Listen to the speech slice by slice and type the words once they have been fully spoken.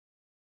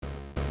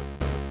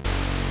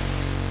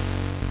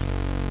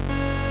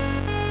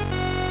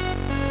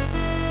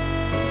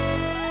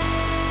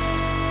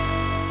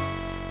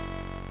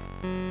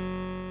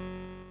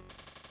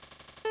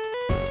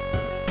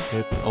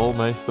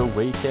almost the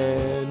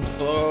weekend.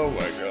 Oh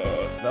my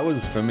god. That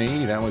was, for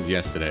me, that was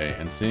yesterday.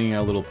 And seeing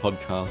our little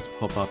podcast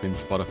pop up in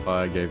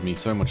Spotify gave me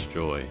so much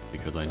joy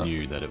because I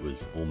knew that it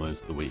was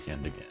almost the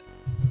weekend again.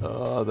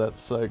 Oh,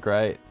 that's so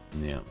great.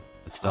 Yeah.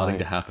 It's starting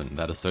to happen.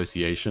 That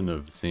association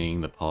of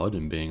seeing the pod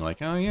and being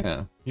like, oh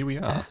yeah, here we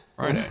are,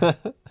 Friday.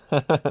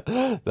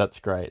 That's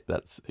great.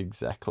 That's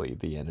exactly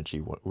the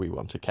energy we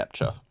want to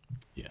capture.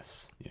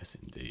 Yes,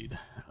 indeed.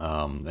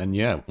 And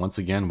yeah, once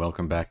again,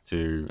 welcome back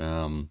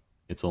to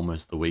It's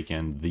Almost the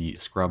Weekend, the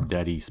Scrub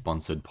Daddy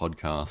sponsored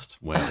podcast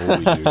where all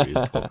we do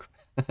is talk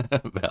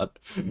about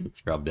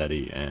Scrub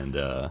Daddy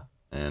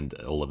and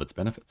all of its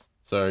benefits.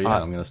 So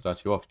yeah, I'm going to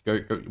start you off. Go.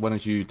 Why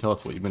don't you tell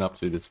us what you've been up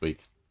to this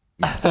week?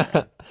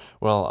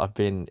 Well, I've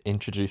been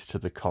introduced to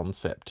the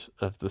concept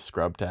of the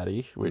Scrub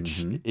Daddy,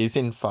 which is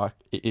in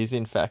fact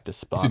a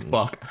sponge.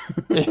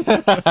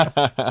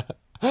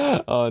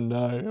 Oh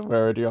no, we're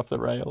already off the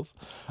rails.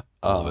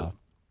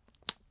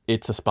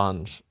 It's a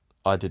sponge.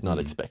 I did not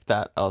expect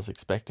that. I was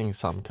expecting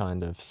some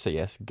kind of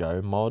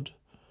CS:GO mod.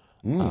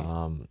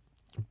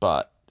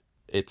 But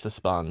it's a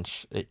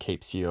sponge. It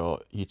keeps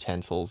your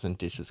utensils and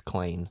dishes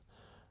clean.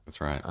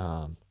 That's right.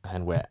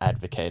 And we're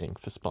advocating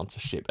for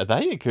sponsorship. Are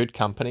they a good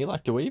company?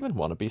 Like, do we even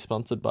want to be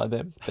sponsored by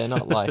them? They're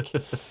not like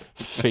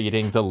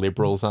feeding the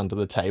liberals under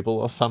the table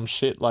or some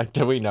shit. Like,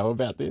 do we know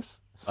about this?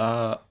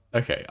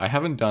 Okay, I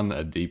haven't done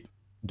a deep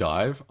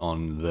dive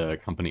on the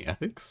company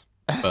ethics,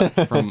 but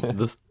from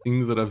the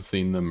things that I've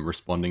seen them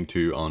responding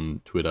to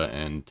on Twitter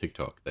and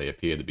TikTok, they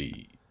appear to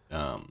be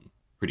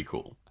pretty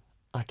cool.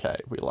 Okay,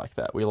 we like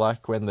that. We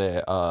like when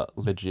there are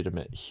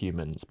legitimate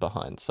humans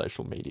behind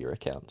social media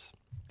accounts.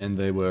 And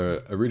they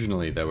were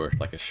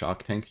like a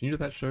Shark Tank. Can you do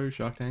that show,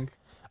 Shark Tank?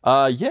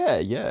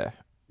 Yeah.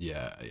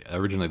 Yeah,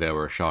 originally they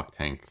were a Shark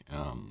Tank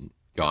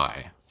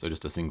guy, so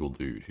just a single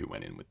dude who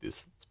went in with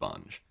this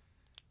sponge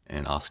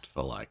and asked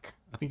for like,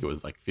 I think it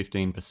was like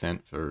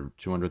 15% for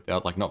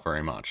 200,000, like not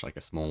very much, like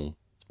a small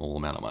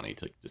amount of money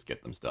to just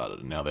get them started,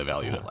 and now they're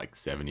valued at like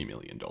 $70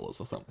 million or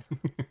something.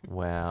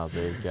 Wow,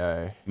 there you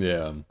go.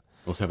 Yeah,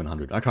 or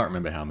 700. I can't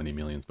remember how many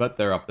millions, but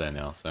they're up there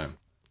now, so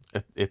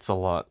it's a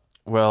lot.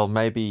 Well,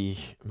 maybe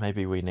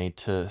we need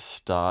to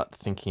start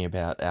thinking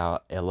about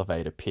our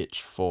elevator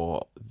pitch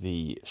for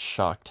the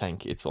Shark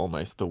Tank. It's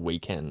almost the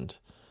weekend.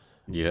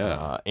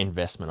 Yeah.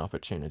 Investment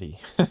opportunity.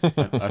 I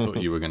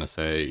thought you were going to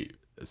say,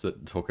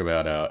 talk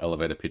about our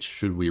elevator pitch.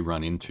 Should we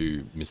run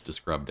into Mr.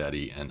 Scrub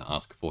Daddy and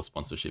ask for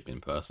sponsorship in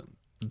person?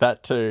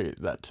 That too.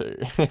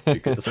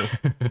 Because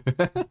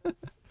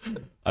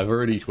I've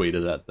already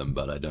tweeted at them,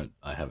 but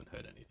I haven't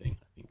heard anything.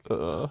 I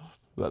think.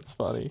 That's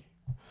funny.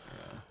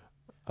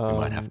 We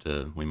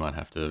might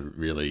have to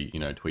really,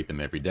 tweet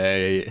them every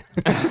day,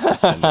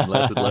 send them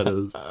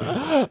letters.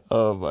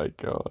 Oh my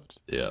god.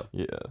 Yeah.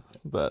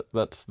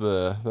 That's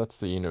the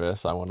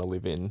universe I want to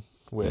live in,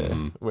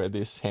 where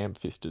this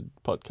ham-fisted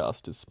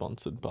podcast is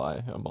sponsored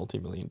by a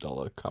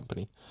multi-million-dollar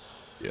company.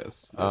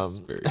 Yes,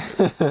 very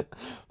good.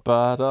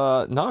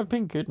 But no, I've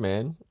been good,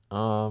 man.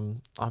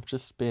 I've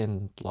just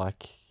been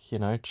like,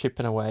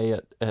 chipping away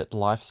at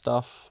life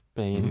stuff.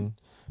 Been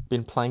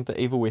playing The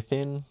Evil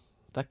Within.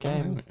 That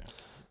game.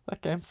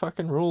 That game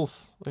fucking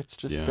rules. It's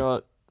just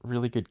got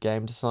really good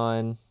game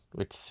design.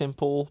 It's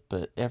simple,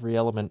 but every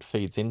element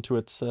feeds into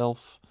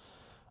itself.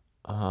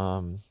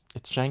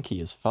 It's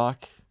janky as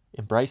fuck.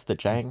 Embrace the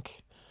jank.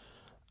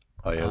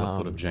 Oh yeah, what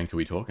sort of jank are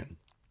we talking?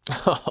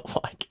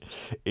 Like,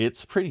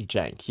 it's pretty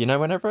jank.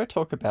 Whenever I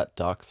talk about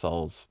Dark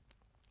Souls,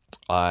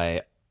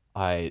 I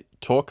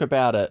talk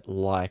about it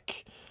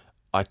like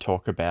I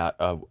talk about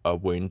a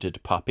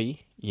wounded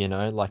puppy.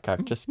 Like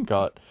I've just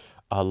got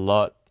a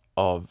lot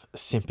of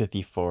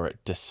sympathy for it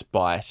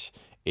despite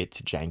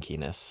its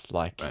jankiness.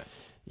 Like,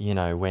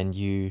 right. When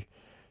you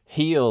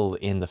heal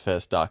in the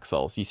first Dark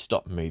Souls, you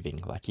stop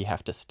moving. Like, you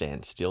have to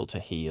stand still to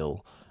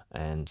heal,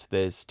 and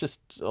there's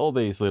just all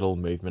these little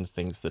movement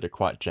things that are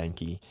quite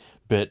janky.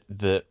 But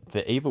the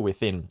Evil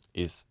Within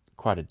is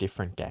quite a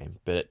different game,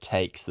 but it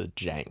takes the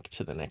jank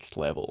to the next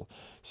level.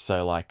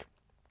 So like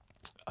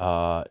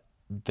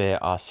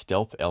there are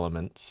stealth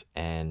elements,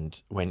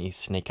 and when you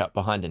sneak up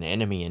behind an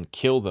enemy and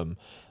kill them,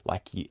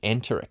 like, you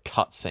enter a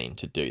cutscene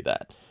to do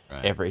that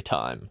every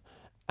time.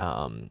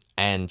 And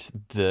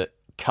the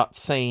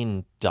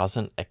cutscene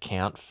doesn't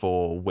account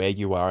for where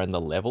you are in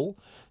the level.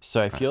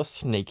 So if you're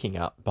sneaking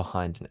up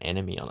behind an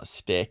enemy on a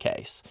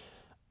staircase,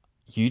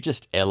 you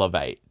just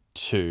elevate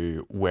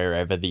to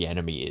wherever the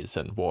enemy is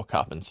and walk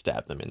up and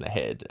stab them in the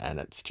head. And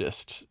it's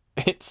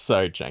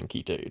so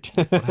janky, dude.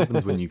 What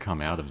happens when you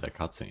come out of that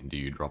cutscene? Do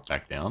you drop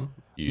back down?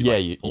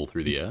 You fall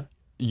through the air?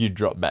 You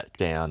drop back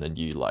down, and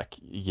you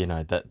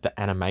the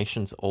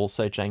animation's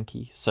also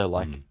janky. So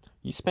like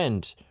you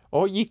spend,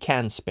 or you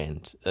can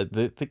spend,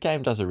 the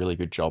game does a really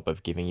good job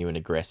of giving you an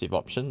aggressive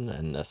option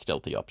and a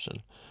stealthy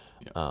option.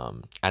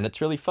 And it's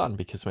really fun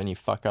because when you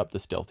fuck up the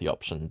stealthy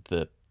option,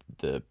 the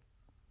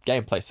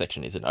gameplay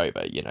section isn't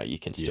over. You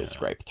can still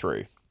scrape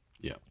through.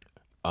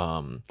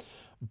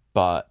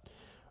 But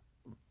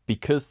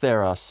because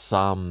there are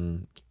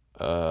some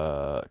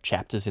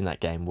chapters in that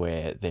game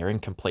where they're in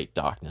complete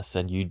darkness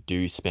and you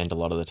do spend a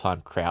lot of the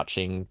time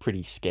crouching,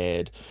 pretty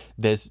scared.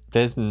 There's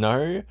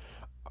no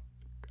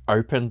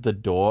open the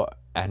door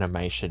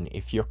animation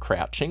if you're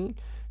crouching.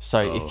 So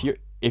Oh,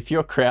 if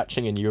you're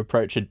crouching and you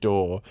approach a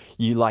door,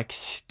 you like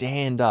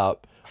stand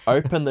up,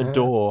 open the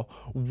door,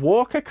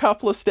 walk a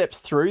couple of steps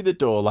through the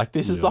door, like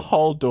this is the yeah.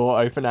 whole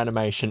door open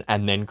animation,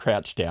 and then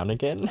crouch down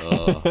again.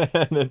 Oh,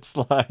 And it's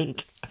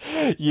like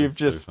you've that's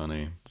so just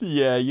funny.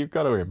 yeah, you've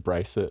got to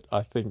embrace it.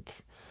 I think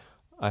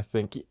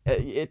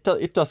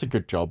it does a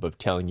good job of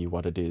telling you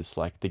what it is.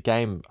 Like the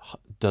game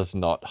does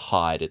not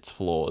hide its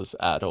flaws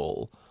at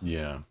all.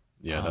 Yeah.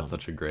 Yeah, that's Um,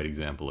 such a great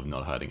example of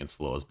not hiding its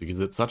flaws because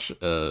it's such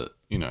a,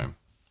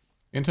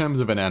 in terms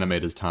of an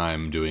animator's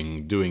time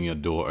doing a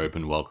door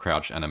open while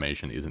crouch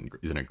animation isn't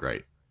a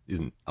great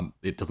isn't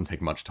it doesn't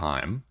take much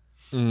time.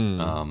 And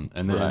right.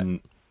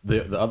 then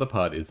the other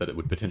part is that it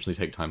would potentially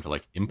take time to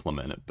like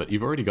implement it, but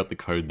you've already got the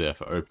code there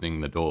for opening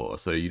the door,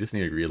 so you just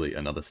need really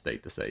another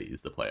state to say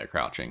is the player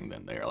crouching,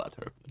 then they're allowed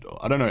to open the door.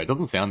 I don't know, it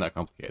doesn't sound that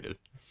complicated.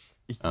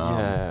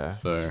 Yeah.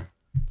 So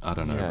I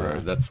don't know, bro. Yeah.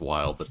 That's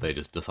wild that they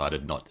just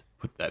decided not to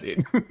put that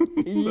in. That's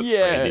crazy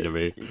Yeah. to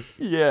me. Yeah.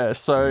 Yeah.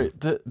 So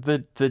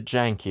the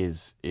jank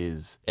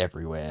is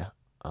everywhere.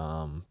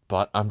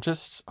 But I'm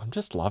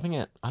just loving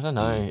it. I don't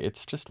know. Mm,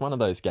 It's just one of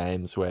those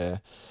games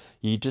where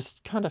you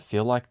just kind of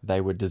feel like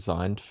they were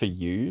designed for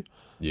you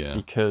yeah.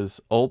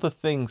 because all the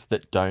things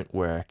that don't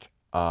work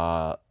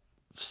are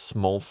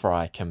small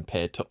fry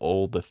compared to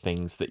all the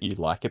things that you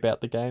like about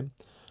the game.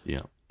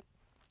 Yeah.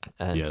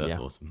 Yeah, And that's yeah,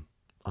 awesome.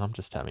 I'm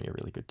just having a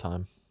really good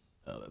time.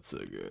 Oh, that's so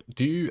good.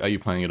 Are you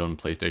playing it on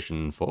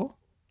PlayStation 4?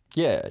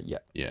 Yeah, yeah,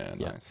 Yeah,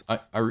 yeah. nice.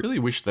 I really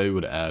wish they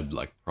would add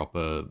like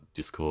proper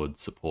Discord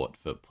support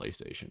for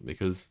PlayStation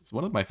because it's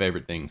one of my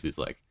favorite things is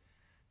like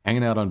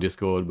hanging out on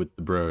Discord with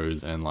the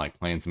bros and like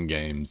playing some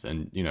games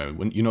and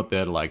when you're not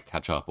there to like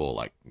catch up or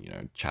like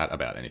chat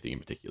about anything in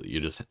particular,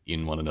 you're just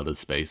in one another's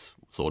space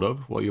sort of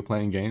while you're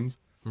playing games.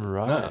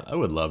 Right. I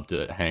would love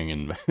to hang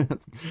in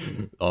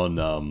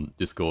on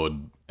Discord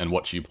and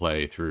watch you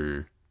play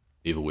through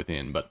Evil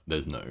Within, but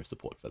there's no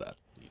support for that.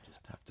 You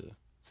just have to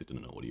sit in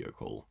an audio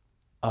call.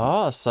 And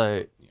Oh,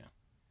 so yeah,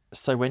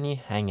 so when you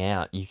hang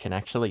out, you can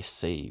actually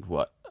see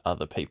what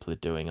other people are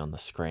doing on the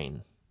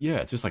screen. yeah,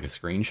 it's just like a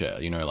screen share,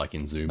 like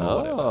in Zoom or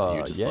whatever.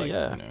 You Oh, just yeah, like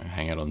yeah.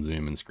 hang out on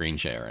Zoom and screen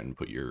share and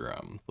put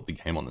the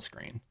game on the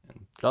screen.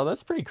 And Oh,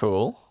 that's pretty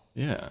cool.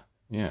 yeah,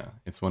 yeah,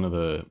 it's one of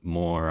the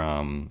more I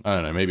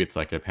don't know, maybe it's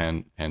like a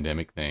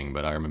pandemic thing,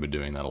 but I remember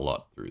doing that a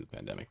lot through the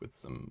pandemic with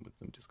some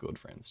Discord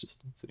friends,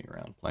 just sitting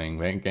around playing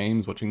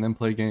games, watching them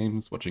play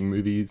games, watching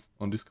movies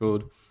on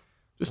Discord.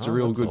 Just a Oh,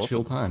 real that's good chill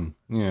awesome. time.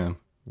 Yeah.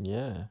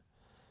 Yeah.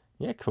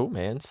 Yeah, cool,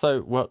 man.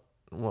 So what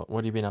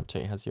have you been up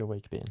to? How's your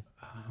week been?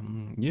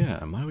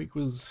 Yeah, my week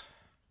was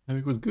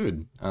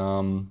good.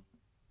 What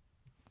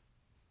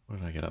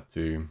did I get up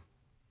to?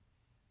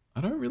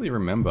 I don't really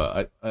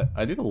remember.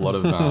 I did a lot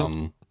of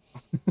a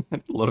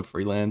lot of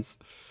freelance.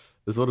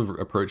 They're sort of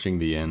approaching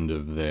the end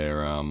of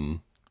their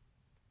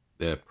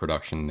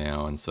production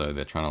now, and so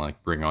they're trying to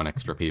like bring on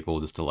extra people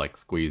just to like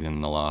squeeze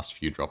in the last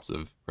few drops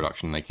of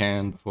production they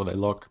can before they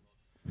lock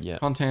Yeah.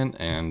 content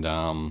and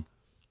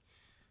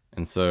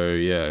so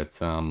yeah, it's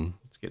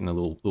getting a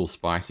little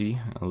spicy,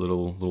 a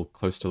little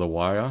close to the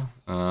wire.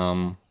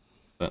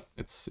 But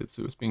it's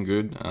been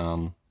good.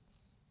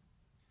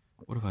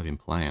 What have I been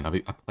playing? I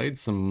played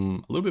a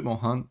little bit more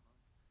Hunt.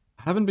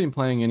 I haven't been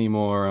playing any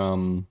more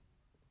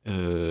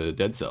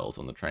Dead Cells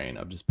on the train.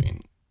 I've just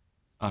been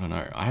I don't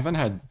know. I've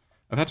had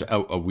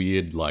a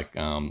weird like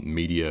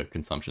media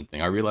consumption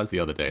thing. I realized the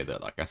other day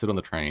that like I sit on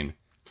the train,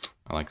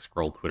 I like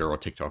scroll Twitter or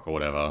TikTok or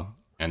whatever,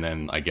 and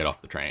then I get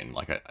off the train.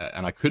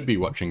 And I could be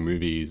watching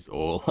movies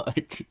or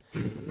like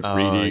Oh,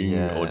 reading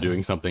or yeah.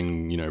 doing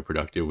something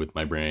productive with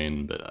my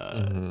brain. But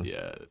Hmm.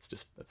 yeah, that's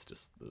just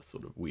the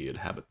sort of weird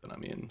habit that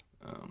I'm in.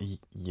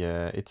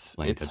 Yeah, it's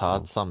Playing it's Dead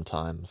hard Cells.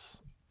 sometimes.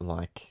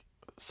 Like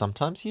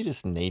sometimes you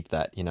just need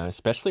that,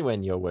 especially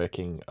when you're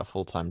working a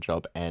full-time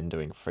job and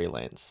doing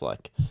freelance.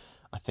 Like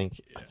I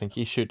think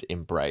you should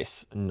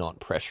embrace not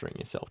pressuring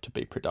yourself to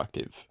be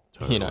productive,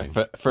 Totally.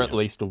 for at Yeah.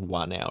 least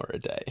 1 hour a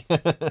day.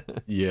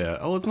 Yeah.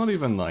 Oh, it's not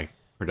even like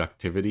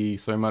productivity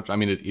so much. I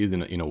mean, it is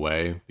in a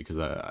way because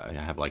I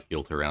have like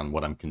guilt around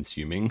what I'm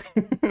consuming,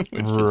 which is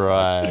fine.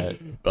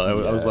 Right. But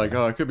I was like,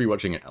 Yeah. oh, I could be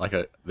watching it. Like,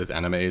 there's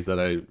animes that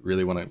I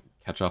really want to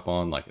catch up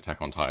on, like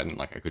Attack on Titan.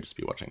 Like, I could just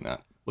be watching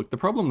that. Look, the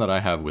problem that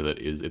I have with it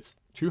is it's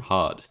too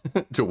hard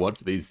to watch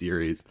these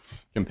series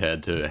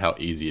compared to how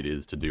easy it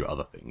is to do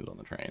other things on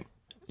the train.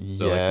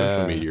 So like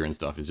social Yeah. media and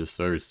stuff is just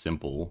so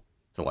simple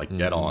to like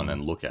get on Hmm.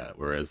 and look at.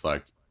 Whereas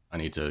like I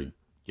need to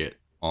get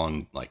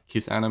on like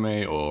Kiss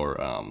Anime or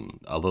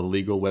other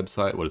legal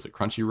website. What is it,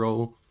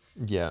 Crunchyroll?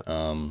 Yeah.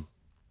 Um,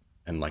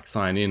 and like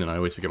sign in, and I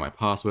always forget my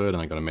password.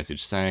 And I got a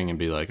message saying and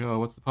be like, "Oh,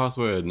 what's the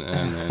password?"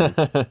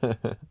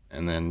 And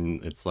then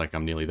it's like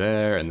I'm nearly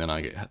there, and then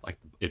I get like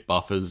it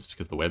buffers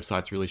because the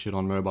website's really shit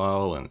on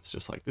mobile, and it's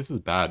just like this is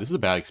bad. This is a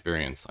bad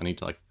experience. I need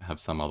to like have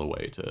some other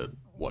way to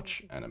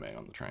watch anime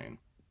on the train.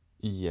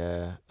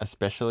 Yeah,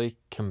 especially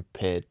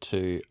compared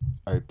to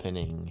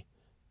opening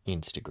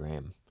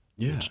Instagram,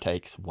 Yeah, which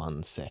takes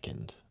 1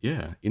 second.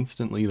 yeah,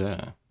 instantly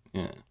there.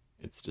 Yeah,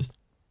 it's just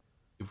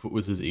if it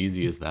was as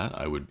easy as that,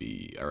 I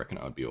reckon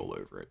I would be all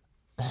over it.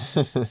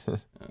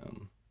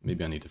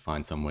 Maybe I need to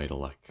find some way to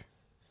like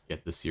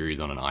get the series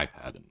on an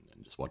iPad and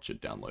just watch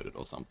it downloaded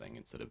or something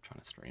instead of trying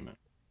to stream it.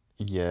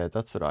 Yeah,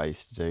 that's what I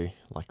used to do.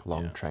 Like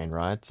long Yeah, train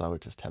rides, I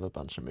would just have a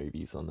bunch of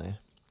movies on there.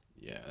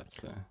 yeah,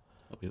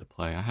 that'll be the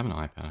play. I have an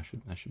iPad.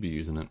 I should be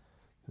using it.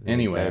 There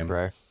you go, Anyway,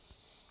 bro.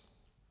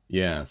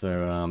 yeah.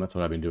 So that's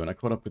what I've been doing. I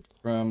caught up with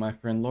my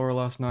friend Laura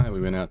last night.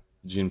 We went out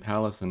to Gin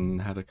Palace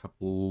and had a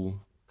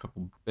couple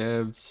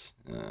bevs.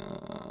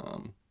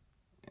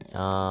 And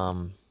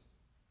Um,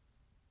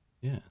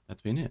 yeah,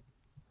 that's been it.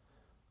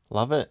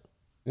 Love it.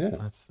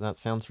 Yeah. That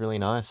sounds really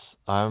nice.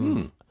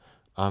 Hmm.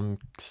 I'm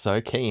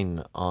so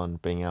keen on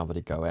being able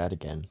to go out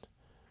again.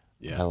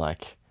 Yeah.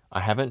 I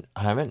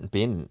haven't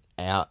been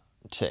out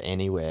to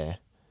anywhere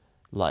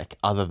like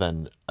other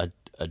than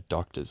a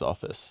doctor's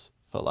office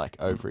for like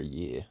over a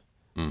year.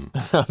 Mm.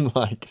 I'm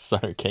like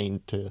so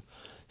keen to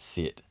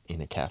sit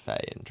in a cafe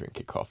and drink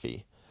a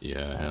coffee. Yeah.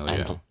 Uh, Hell yeah.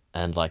 and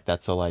and like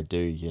that's all I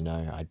do,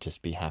 I'd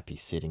just be happy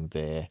sitting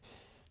there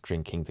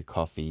drinking the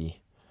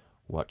coffee,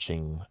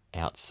 watching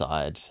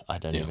outside. I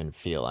don't Yeah. even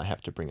feel I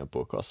have to bring a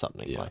book or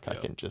something. Yeah. Like I Yeah.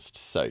 can just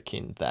soak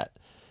in that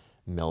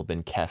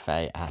Melbourne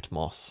cafe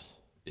atmos.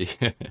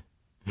 Yeah.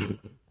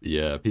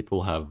 Yeah,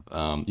 people have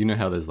you know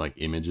how there's like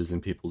images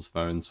in people's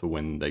phones for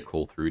when they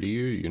call through to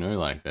you,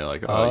 like they're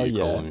like, "Oh, Oh you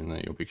call yeah. and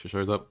then your picture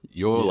shows up."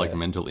 Your like Yeah.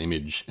 mental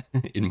image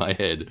in my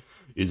head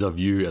is of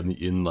you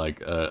in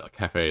like a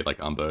cafe like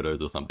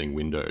Umberto's or something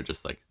window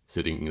just like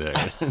sitting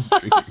there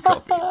drinking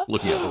coffee,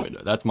 looking out the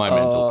window. That's my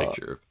mental Uh,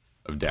 picture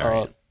of oh,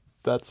 Darian.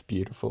 that's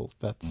beautiful.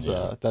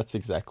 Yeah. That's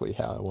exactly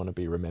how I want to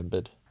be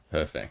remembered.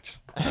 Perfect.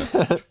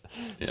 Perfect.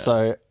 Yeah.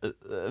 So,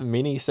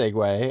 mini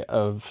segue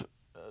of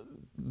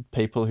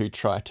people who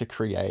try to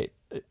create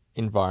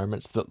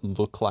environments that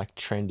look like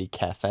trendy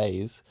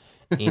cafes,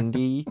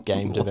 indie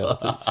game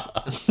developers.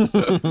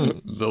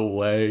 The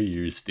way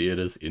you steered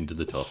us into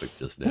the topic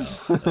just now.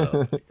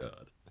 Oh my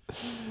god.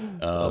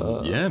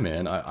 uh, Yeah,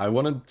 man. I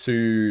wanted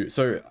to.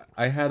 So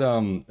I had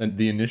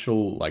the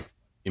initial like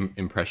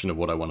impression of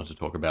what I wanted to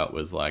talk about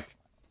was like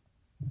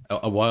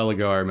a while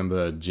ago. I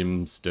remember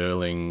Jim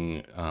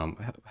Sterling.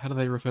 How do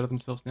they refer to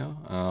themselves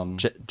now?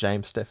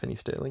 James Stephanie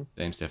Sterling.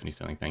 James Stephanie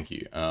Sterling. Thank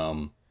you.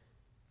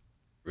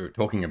 We were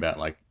talking about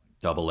like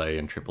double A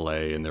and triple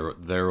A, and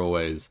they're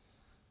always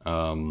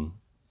um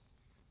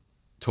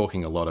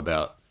talking a lot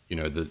about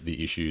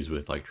the issues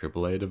with like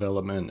triple A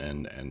development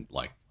and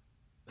like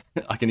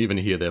I can even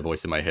hear their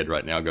voice in my head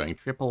right now going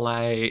triple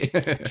A.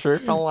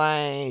 Triple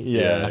A.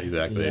 Yeah, Yeah.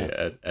 exactly.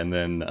 Yeah. And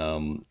then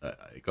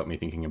it got me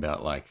thinking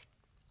about like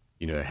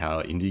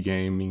how indie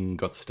gaming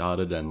got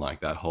started and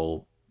like that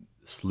whole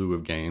slew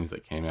of games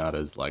that came out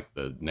as like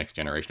the next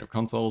generation of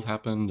consoles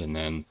happened, and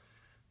then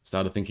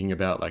started thinking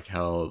about like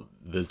how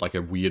there's like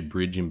a weird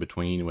bridge in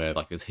between where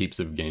like there's heaps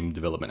of game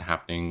development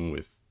happening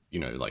with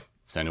like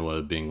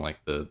Senua being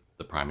like the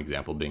prime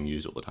example being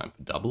used all the time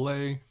for double A.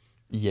 And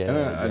Yeah.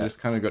 then I Yeah. just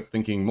kind of got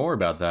thinking more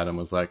about that and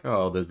was like,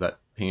 oh, there's that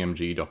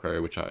PMG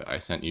doco which I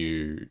sent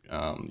you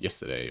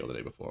yesterday or the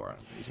day before.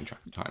 I'm losing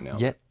track of time now,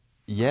 Yeah. but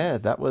Yeah,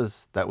 that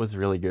was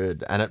really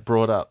good, and it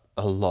brought up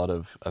a lot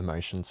of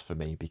emotions for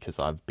me because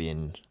I've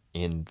been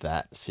in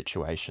that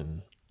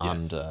situation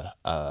yes, under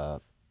a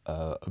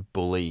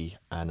bully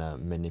and a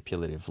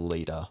manipulative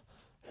leader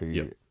who,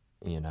 yep,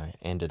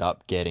 ended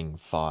up getting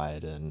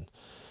fired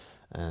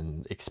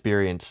and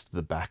experienced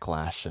the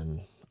backlash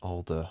and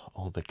all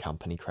the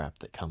company crap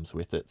that comes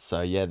with it.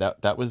 So yeah,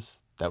 that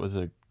was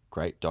a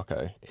great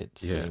doco.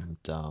 yeah,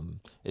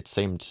 It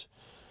seemed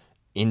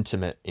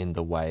intimate in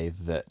the way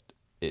that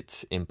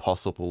it's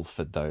impossible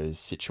for those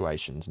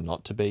situations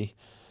not to be.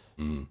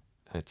 mm,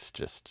 It's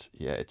just,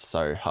 yeah, it's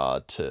so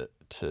hard to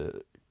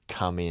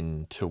come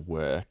in to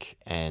work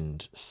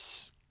and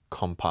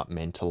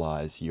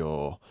compartmentalize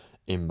your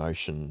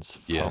emotions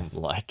from yes,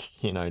 like,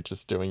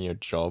 just doing your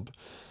job.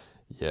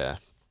 Yeah.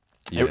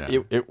 It, yeah,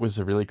 it, it was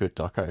a really good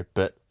doco,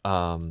 but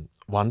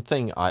one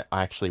thing I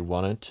actually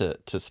wanted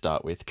to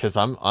start with, because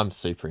I'm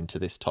super into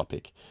this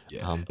topic,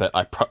 yeah, but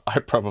I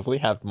probably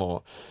have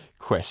more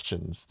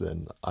questions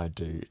than I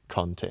do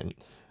content.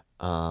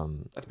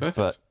 that's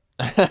perfect.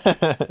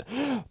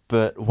 But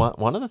but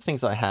one of the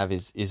things I have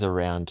is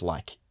around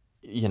like,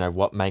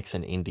 what makes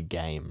an indie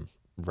game,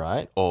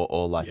 right?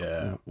 Or like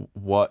Yeah,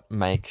 what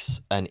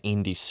makes an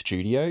indie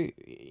studio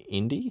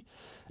indie?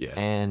 yes,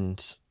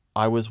 And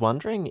I was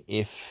wondering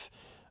if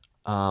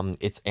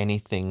it's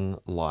anything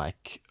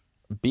like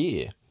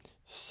beer.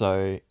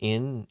 So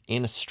in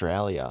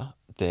Australia,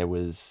 there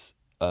was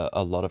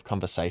a lot of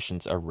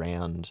conversations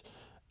around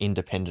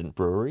independent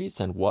breweries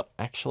and what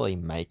actually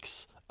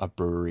makes a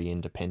brewery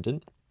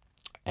independent.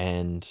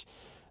 And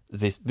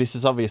this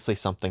is obviously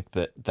something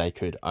that they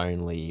could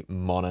only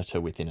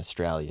monitor within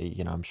Australia.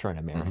 I'm sure in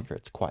hmm America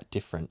it's quite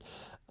different.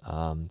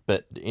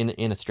 But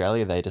in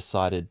Australia, they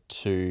decided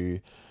to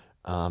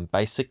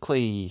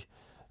basically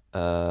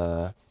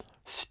uh,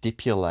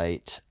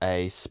 stipulate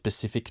a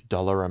specific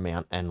dollar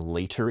amount and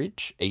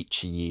literage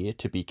each year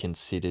to be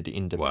considered Wow,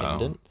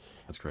 independent.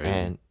 that's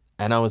crazy.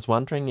 And I was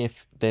wondering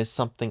if there's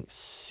something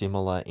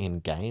similar in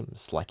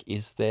games. Like,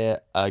 is there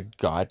a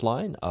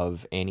guideline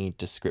of any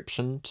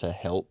description to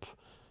help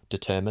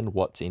determine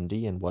what's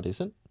indie and what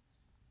isn't?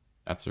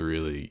 That's a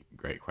really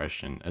great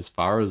question. As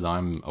far as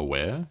I'm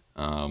aware,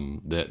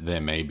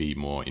 there may be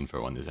more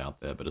info on this out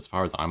there, but as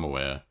far as I'm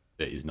aware,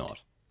 there is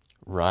not.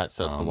 Right,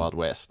 so it's the Um, Wild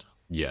West.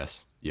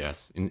 yes,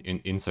 yes. In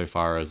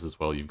insofar as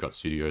well, you've got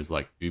studios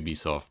like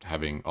Ubisoft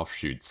having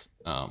offshoots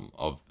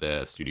of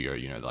their studio.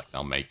 You know, like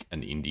they'll make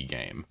an indie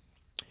game.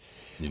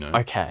 You know,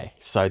 Okay,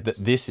 so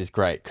this is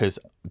great because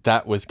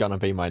that was gonna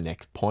be my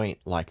next point.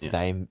 Like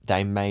yeah,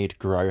 they made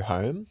Grow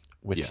Home,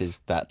 which is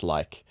yes, that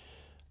like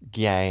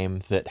game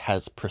that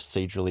has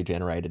procedurally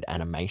generated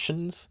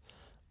animations,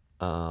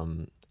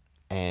 um,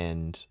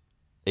 and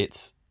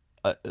it's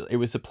it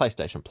was a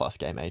PlayStation Plus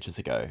game ages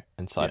ago,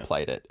 and so I yeah,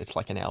 played it. It's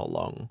like an hour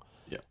long,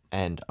 yeah,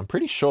 and I'm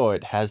pretty sure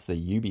it has the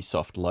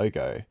Ubisoft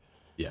logo,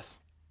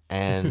 yes.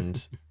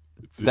 and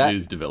It that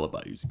is developed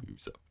by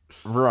Ubisoft.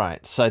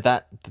 right. So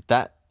that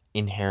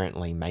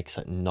inherently makes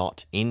it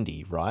not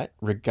indie, right?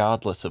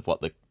 Regardless of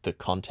what the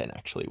content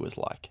actually was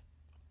like.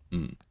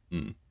 Mm,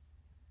 mm.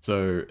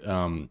 So,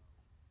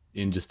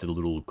 in just a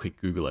little quick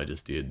Google I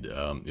just did,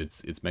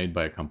 it's made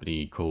by a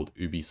company called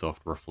Ubisoft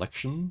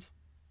Reflections.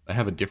 They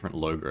have a different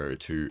logo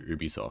to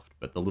Ubisoft,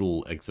 but the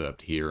little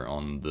excerpt here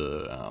on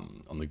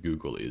the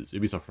Google is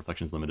Ubisoft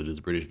Reflections Limited is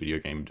a British video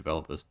game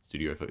developer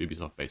studio for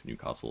Ubisoft based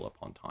Newcastle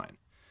upon Tyne.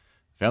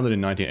 Founded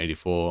in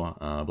 1984,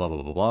 blah blah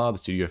blah blah. The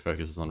studio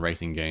focuses on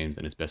racing games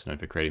and is best known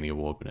for creating the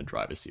award-winning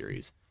Driver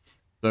series.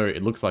 So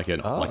it looks like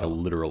a Oh,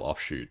 literal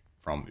offshoot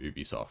from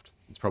Ubisoft.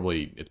 It's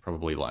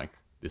probably like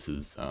this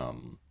is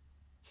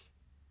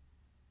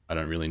I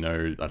don't really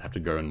know. I'd have to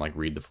go and like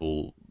read the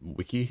full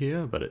wiki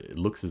here, but it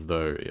looks as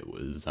though it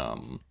was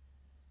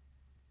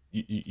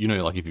you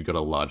know, like if you've got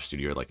a large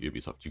studio like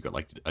Ubisoft, you've got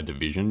like a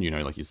division. You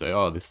know, like you say,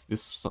 oh, this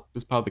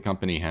part of the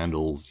company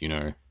handles, you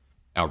know,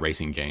 our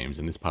racing games,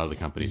 and this part of the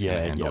company is going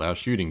to yeah, handle yep, our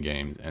shooting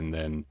games, and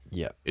then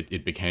yep.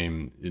 it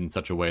became in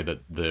such a way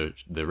that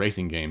the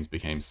racing games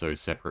became so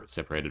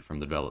separated from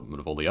the development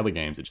of all the other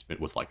games. It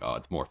was like, oh,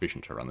 it's more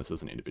efficient to run this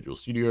as an individual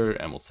studio,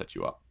 and we'll set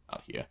you up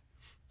out here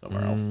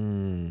somewhere else.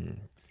 Mm,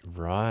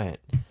 right.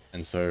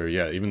 And so,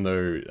 yeah, even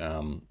though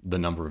the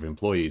number of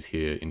employees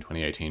here in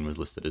 2018 was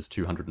listed as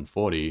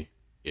 240,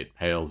 it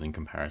pales in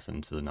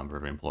comparison to the number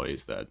of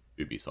employees that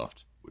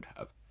Ubisoft would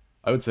have.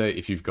 I would say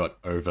if you've got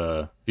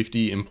over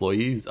 50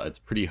 employees, it's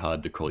pretty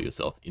hard to call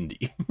yourself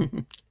indie.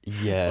 Like,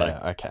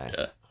 Yeah, okay.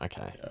 yeah,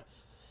 Okay. yeah,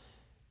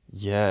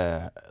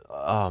 Yeah.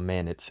 Oh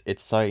man, it's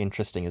so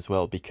interesting as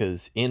well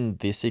because in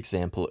this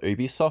example,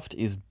 Ubisoft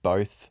is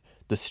both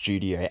the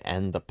studio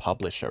and the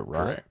publisher,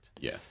 right? correct.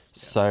 Yes,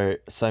 yeah,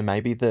 So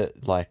maybe the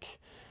like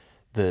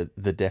the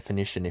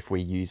definition, if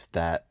we use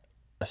that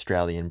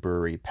Australian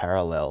brewery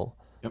parallel,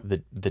 yep,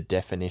 the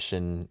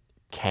definition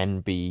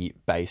can be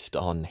based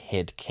on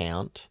head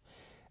count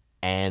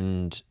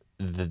and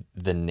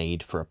the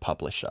need for a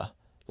publisher,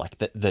 like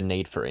the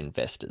need for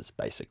investors,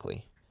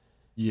 basically.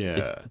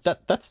 Is yes.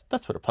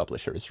 that's what a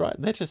publisher is, right?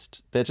 They're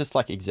just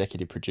like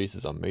executive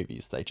producers on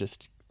movies. They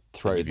just They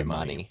throw give the you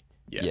money. money.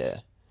 Yes, Yeah,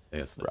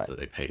 yes, that's right. that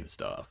they pay the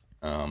staff.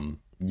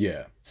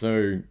 Yeah.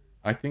 So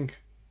I think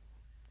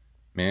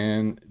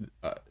man,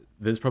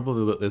 there's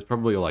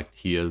probably like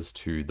tiers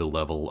to the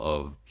level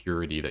of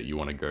purity that you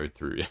want to go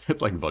through.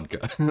 It's like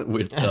vodka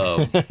with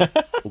all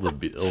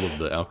of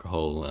the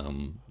alcohol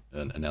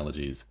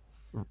analogies.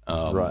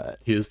 Right.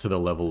 Tiers to the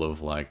level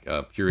of like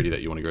purity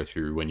that you want to go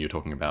through when you're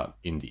talking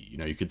about indie. You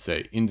know, you could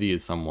say indie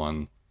is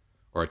someone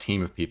or a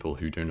team of people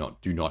who do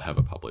not have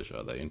a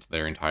publisher.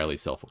 They're entirely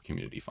self or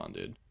community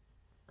funded,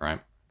 right?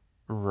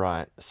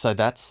 Right. So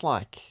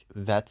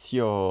that's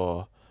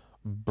your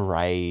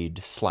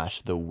Braid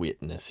slash the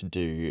Witness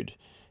dude.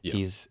 Yeah,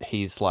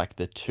 He's like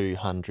the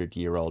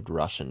 200-year-old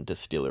Russian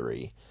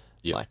distillery.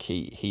 yeah, Like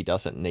he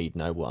doesn't need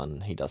no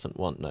one. He doesn't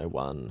want no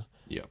one.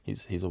 yeah,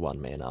 He's a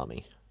one-man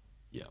army.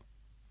 yeah.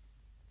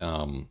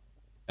 Um,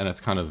 and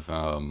it's kind of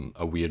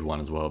a weird one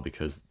as well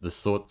because the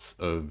sorts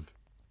of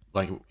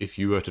like if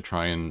you were to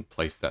try and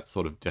place that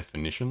sort of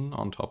definition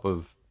on top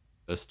of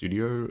a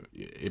studio,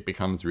 it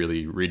becomes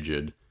really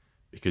rigid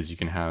because you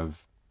can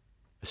have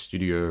a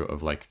studio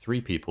of like three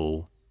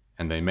people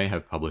and they may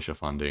have publisher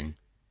funding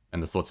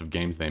and the sorts of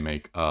games they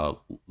make are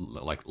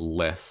like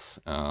less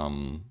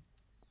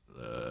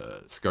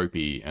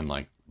scopy and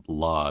like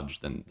large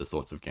than the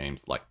sorts of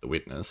games like The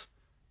Witness.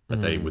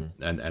 But they would,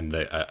 Mm, and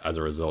they, as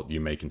a result, you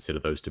may consider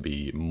those to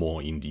be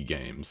more indie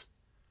games,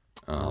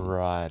 um,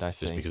 right, I just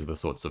see. because of the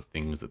sorts of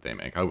things that they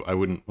make. I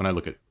wouldn't when I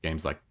look at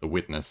games like The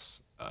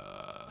Witness.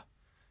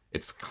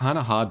 It's kind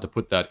of hard to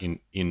put that in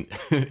in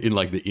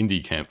like the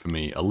indie camp for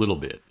me a little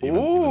bit, even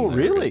Oh, though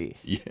really?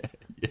 yeah,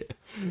 yeah,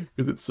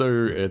 because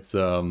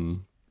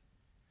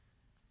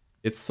it's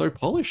it's so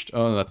polished.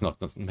 Oh,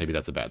 maybe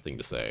that's a bad thing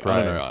to say.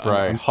 I don't know. Bro,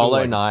 bro, I'm still Hollow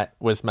like, Knight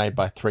was made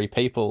by 3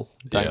 people.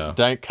 yeah.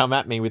 Don't come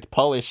at me with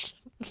polish.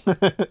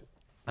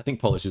 I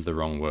think polish is the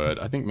wrong word.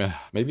 I think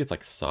maybe it's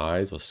like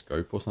size or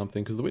scope or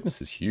something, because The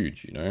Witness is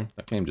huge, you know?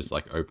 That game just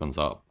like opens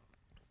up.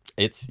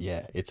 It's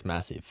yeah, it's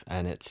massive,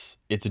 and it's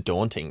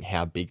daunting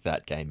how big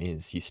that game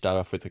is. You start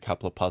off with a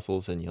couple of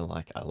puzzles and you're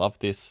like, I love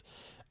this,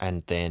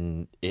 and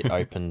then it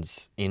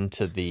opens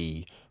into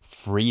the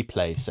free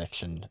play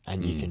section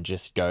and you Mm, can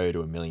just go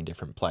to a million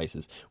different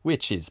places,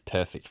 which is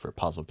perfect for a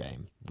puzzle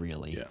game,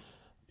 really. yeah.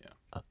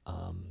 Yeah.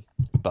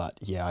 But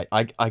yeah,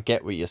 I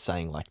get what you're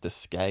saying. Like the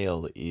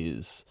scale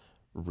is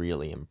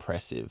really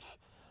impressive.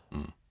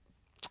 Mm,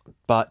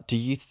 But do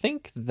you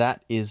think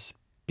that is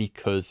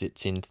because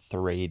it's in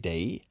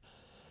 3D?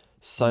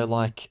 So, mm,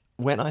 like,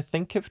 when I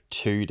think of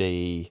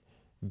 2D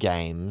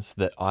games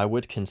that I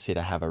would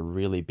consider have a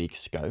really big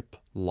scope,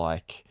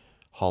 like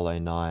Hollow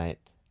Knight,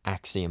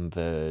 Axiom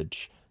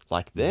Verge,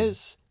 like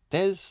mm.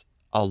 there's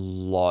a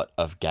lot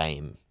of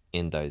game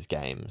in those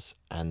games,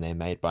 and they're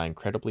made by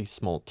incredibly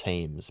small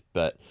teams.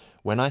 But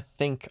when I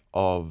think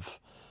of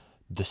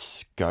the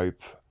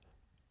scope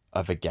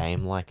of a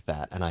game like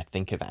that, and I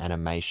think of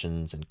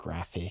animations and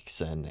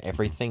graphics and Mhm.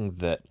 everything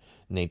that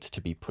needs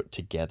to be put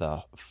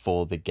together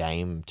for the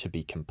game to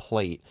be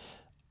complete,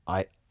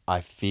 I I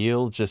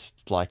feel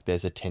just like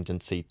there's a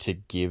tendency to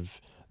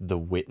give the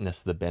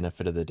Witness the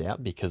benefit of the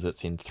doubt because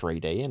it's in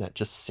 3D and it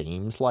just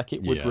seems like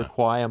it would Yeah.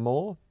 require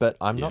more, but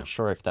I'm Yeah. not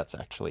sure if that's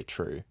actually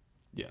true.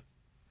 Yeah.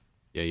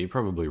 Yeah, you're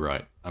probably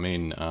right. I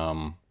mean,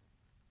 I'm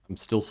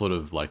still sort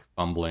of like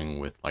fumbling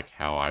with like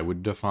how I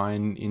would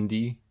define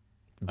indie.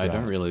 I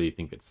don't Right. really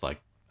think it's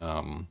like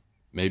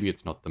maybe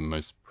it's not the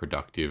most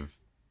productive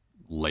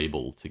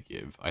label to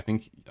give. I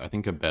think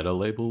a better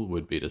label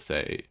would be to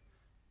say,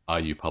 are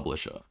you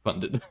publisher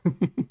funded?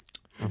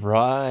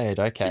 Right,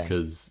 okay.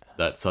 Because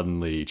that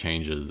suddenly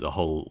changes a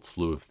whole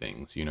slew of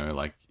things, you know,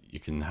 like you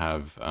can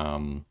have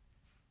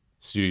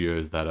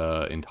studios that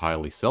are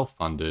entirely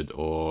self-funded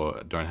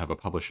or don't have a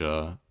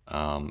publisher,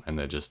 and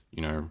they're just,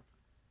 you know,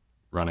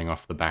 running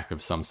off the back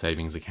of some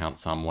savings account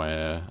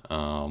somewhere,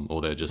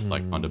 or they're just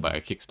like funded by Mm,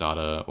 a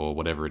Kickstarter or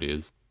whatever it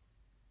is.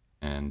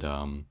 And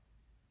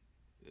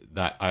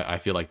that I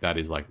feel like that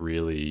is like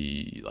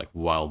really like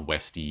Wild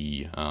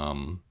Westy,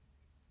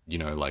 you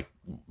know, like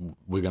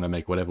we're gonna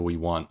make whatever we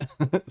want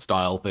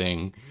style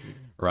thing,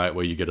 right?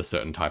 Where you get a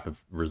certain type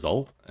of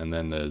result, and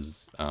then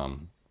there's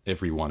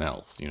everyone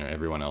else, you know,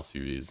 everyone else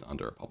who is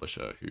under a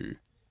publisher who,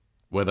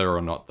 whether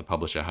or not the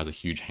publisher has a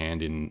huge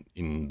hand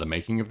in the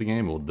making of the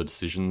game or the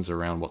decisions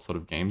around what sort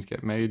of games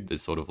get made,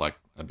 is sort of like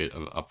a bit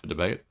of up for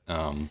debate.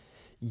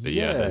 But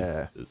yeah, there's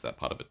yeah. there's that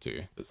part of it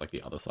too. There's like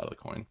the other side of the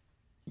coin.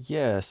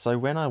 Yeah, so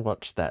when I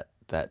watched that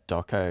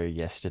doco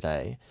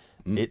yesterday,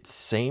 Mm, it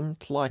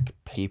seemed like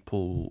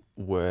people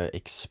were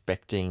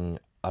expecting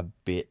a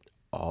bit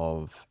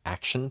of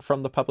action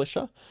from the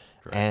publisher,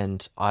 correct.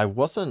 and I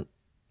didn't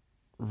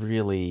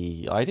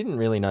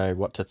really know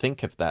what to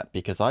think of that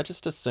because I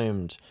just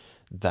assumed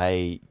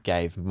they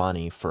gave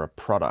money for a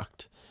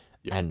product.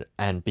 Yeah,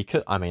 And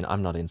because I mean,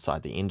 I'm not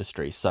inside the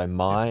industry, so yeah.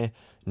 my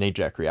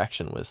knee-jerk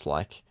reaction was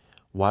like,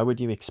 why would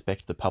you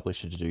expect the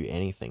publisher to do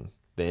anything?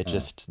 They're Mm.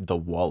 just the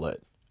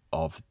wallet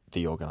of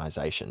the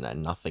organization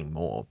and nothing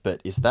more. But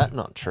is that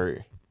not true?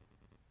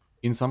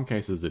 In some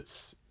cases,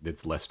 it's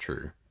less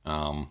true.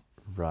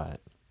 Right.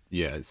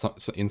 Yeah, so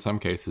in some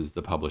cases,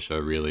 the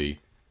publisher really.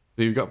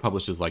 So you've got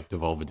publishers like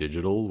Devolver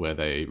Digital, where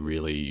they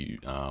really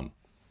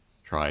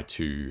try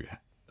to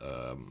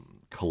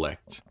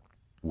collect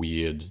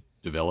weird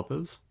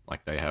developers.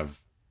 Like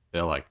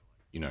they're like,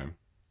 you know,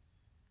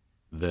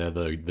 they're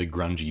the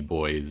grungy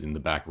boys in the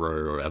back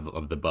row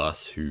of the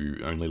bus who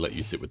only let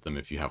you sit with them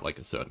if you have like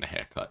a certain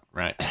haircut,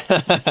 right? You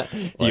Like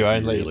you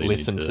only really need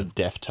listen to to.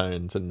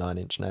 Deftones and Nine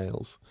Inch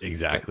Nails. Th-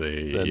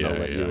 Exactly. Then they'll Yeah,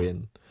 let you yeah.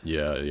 in.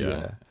 Yeah, yeah.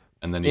 Yeah.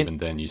 And then In even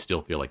then you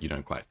still feel like you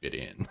don't quite fit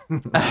in.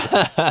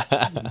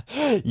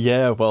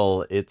 Yeah,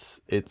 well, it's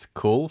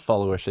cool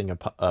following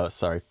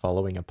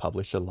a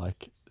publisher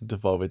like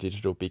Devolver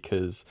Digital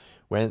because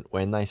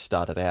when they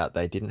started out,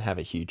 they didn't have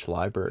a huge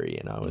library,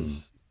 and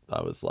Mm,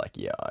 I was like,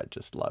 yeah, I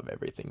just love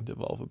everything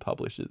Devolver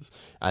publishes.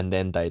 And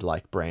then they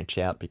like branch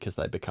out because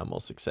they become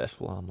more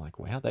successful. I'm like,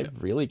 wow, they yeah.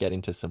 really get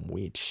into some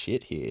weird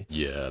shit here.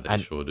 Yeah, they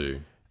And sure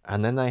do.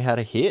 and then they had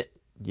a hit.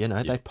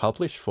 Yeah. They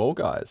published Fall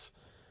Guys,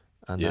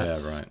 and Yeah, right.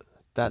 Is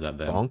that's that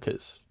them?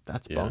 bonkers.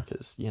 That's Yeah.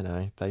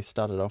 bonkers. They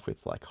started off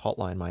with like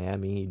Hotline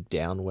Miami,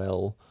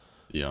 Downwell,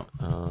 Yeah.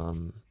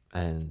 um,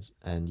 and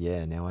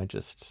yeah, now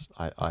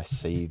I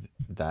see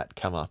that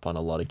come up on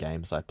a lot of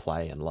games I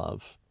play and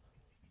love.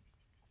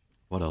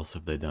 What else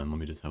have they done? Let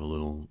me just have a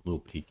little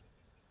peek.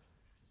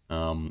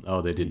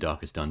 Oh, they did Y-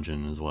 Darkest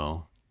Dungeon as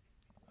well.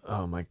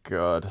 Oh my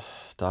God,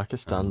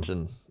 Darkest Um,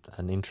 Dungeon,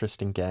 an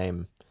interesting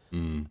game.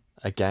 mm,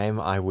 A game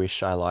I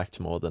wish I liked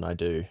more than I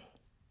do.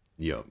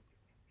 yeah.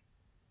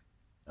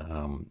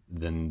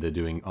 Then they're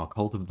doing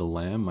Cult of the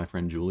Lamb. My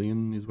friend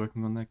Julian is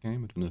working on that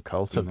game. I don't know if you've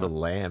Cult seen of the that.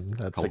 Lamb.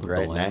 That's a Cult of the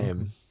great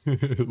Lamb. name.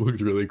 It looks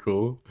really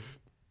cool.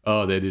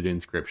 Oh, they did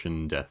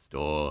Inscription, Death's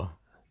Door,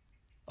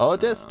 Oh,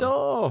 Death's uh,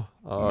 Door.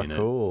 Oh, Minute.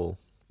 cool.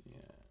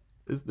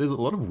 Yeah. There's a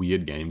lot of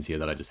weird games here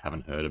that I just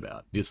haven't heard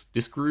about.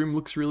 Disc Room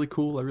looks really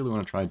cool. I really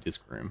want to try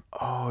Disc Room.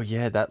 Oh,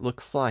 yeah, that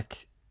looks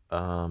like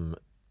um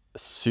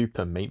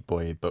Super Meat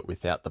Boy, but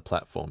without the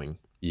platforming.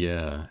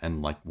 Yeah,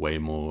 and like way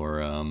more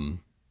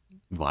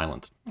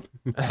violent.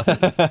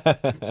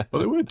 Well,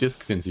 there were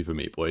discs in Super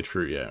Meat Boy.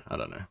 True. Yeah, I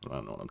don't know. I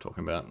don't know what I'm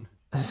talking about.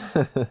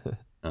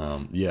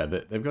 Yeah,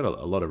 they've got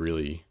a lot of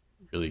really,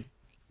 really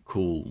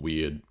cool,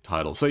 weird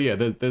titles. So yeah,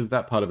 there's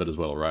that part of it as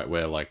well, right?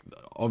 Where like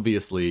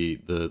obviously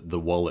the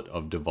wallet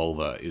of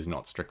Devolver is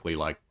not strictly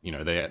like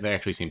they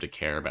actually seem to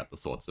care about the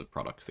sorts of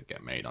products that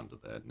get made under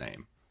their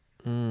name.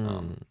 Mm,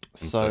 Um, and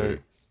so, so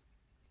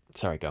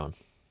sorry, go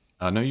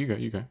on. no, you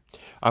go.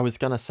 I was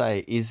gonna say,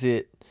 is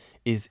the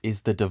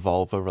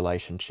Devolver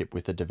relationship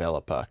with the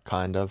developer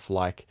kind of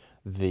like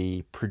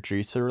the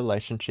producer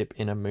relationship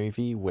in a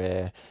movie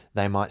where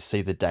they might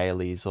see the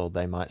dailies or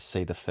they might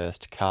see the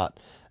first cut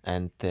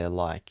and they're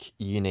like,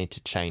 you need to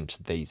change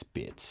these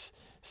bits.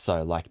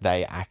 So like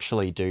they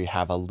actually do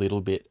have a little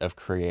bit of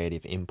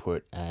creative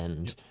input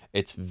and Yep.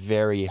 it's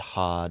very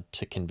hard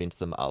to convince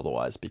them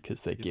otherwise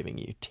because they're Yep. giving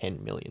you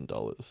 $10 million.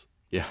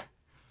 Yeah.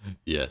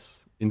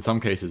 Yes. In some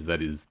cases,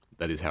 that is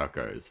how it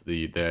goes.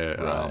 There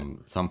Right.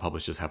 some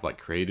publishers have like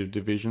creative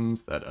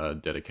divisions that are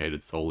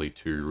dedicated solely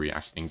to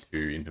reacting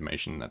to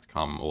information that's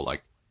come or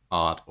like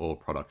art or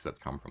products that's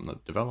come from the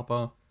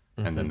developer,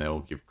 and then Mm-hmm. they'll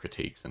give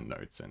critiques and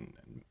notes and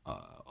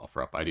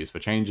offer up ideas for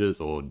changes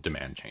or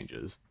demand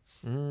changes.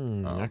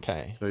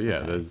 Okay. So yeah,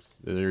 Okay.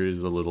 there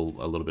is a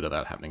little bit of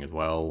that happening as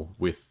well.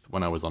 With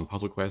when I was on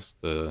Puzzle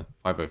Quest, the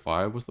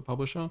 505 was the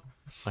publisher,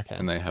 Okay.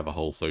 and they have a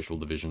whole social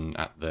division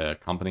at their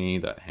company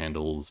that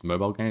handles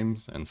mobile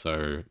games. And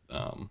so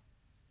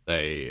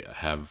they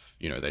have,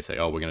 they say,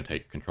 oh, we're going to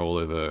take control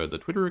over the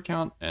Twitter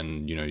account,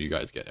 and you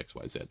guys get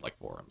XYZ like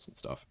forums and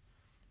stuff.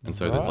 And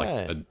so there's like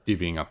Right. a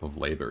divvying up of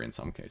labor in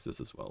some cases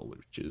as well,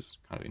 which is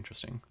kind of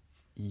interesting.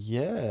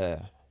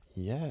 Yeah.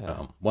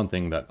 Yeah. One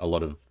thing that a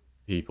lot of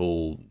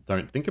people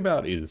don't think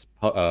about is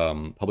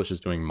publishers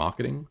doing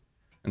marketing,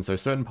 and so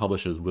certain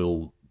publishers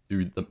will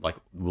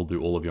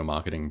do all of your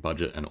marketing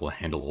budget and will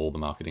handle all the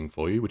marketing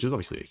for you, which is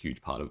obviously a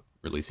huge part of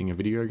releasing a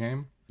video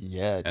game.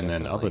 Yeah, And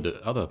then other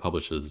definitely. other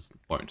publishers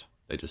won't.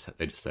 They just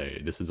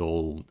say this is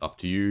all up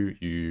to you.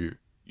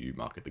 You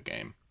market the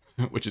game,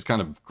 which is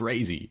kind of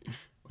crazy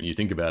when you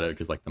think about it,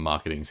 because like the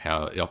marketing's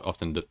how it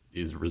often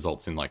is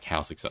results in like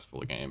how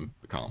successful a game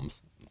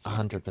becomes. And so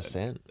you'd think that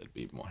 100%. they'd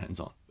be more hands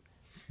on.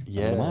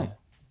 Never Yeah. mind.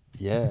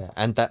 Yeah.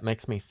 And that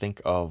makes me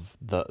think of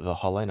the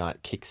Hollow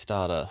Knight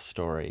Kickstarter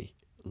story,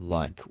 Mm,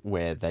 like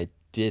where they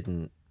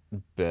didn't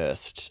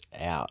burst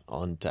out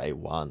on day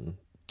one,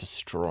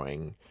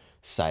 destroying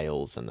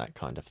sales and that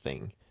kind of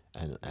thing.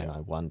 And yeah. I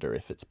wonder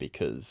if it's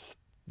because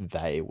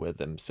they were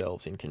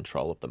themselves in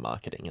control of the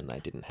marketing and they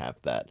didn't have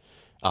that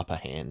upper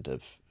hand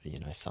of,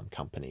 some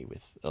company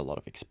with a lot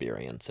of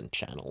experience and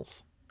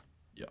channels.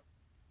 Yeah.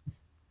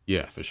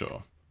 Yeah, for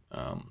sure.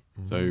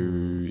 So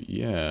Mm.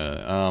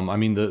 yeah, I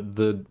mean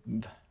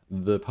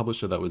the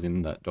publisher that was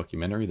in that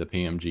documentary, the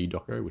PMG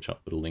doco, which I'll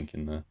put a link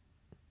in the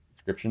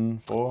description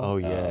for. Oh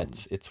yeah,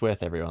 it's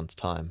worth everyone's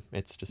time.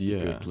 It's just a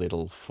Yeah, good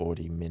little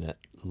 40-minute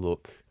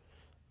look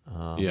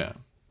yeah,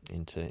 um,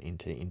 into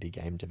indie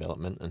game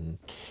development and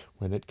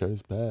when it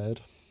goes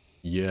bad.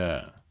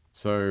 yeah.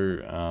 So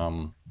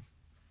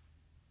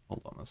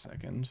hold on a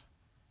second.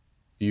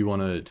 Do you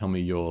want to tell me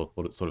your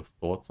sort of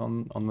thoughts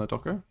on the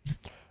doco?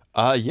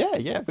 Yeah,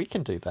 yeah, we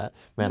can do that.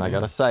 Man, Yeah, I yeah.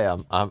 gotta say,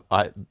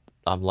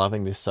 I'm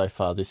loving this so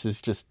far. This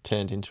has just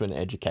turned into an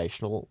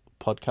educational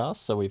podcast.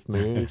 So we've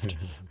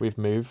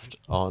moved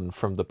on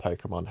from the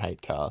Pokemon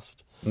hate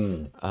cast.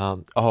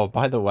 Mm. Oh,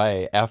 by the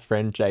way, our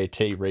friend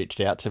JT reached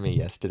out to me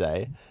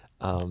yesterday.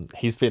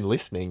 He's been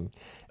listening,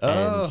 and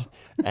Oh,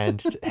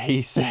 and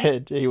he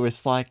said he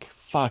was like,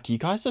 "Fuck, you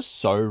guys are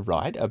so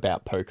right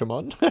about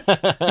Pokemon."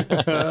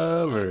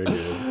 very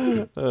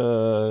good.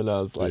 And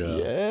I was like,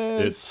 Yeah,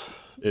 "Yes,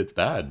 it's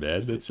bad,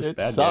 man. It's just it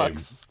bad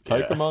games. sucks.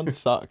 Yeah. Pokemon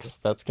sucks."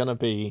 That's gonna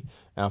be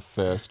our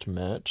first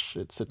merch.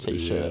 It's a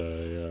t-shirt.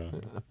 Yeah, yeah.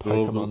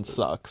 Well, Pokemon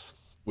sucks.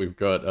 we've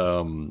got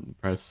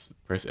press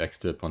X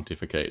to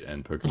pontificate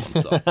and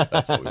Pokemon sucks.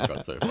 That's what we've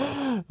got so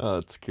far. Oh,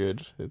 it's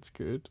good. It's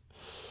good.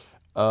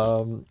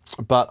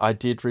 But I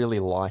did really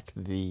like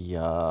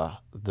the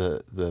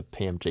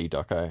PMG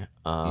doco,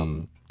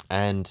 Mm,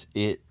 and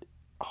it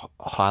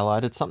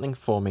highlighted something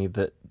for me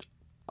that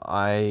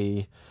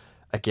I,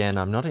 again,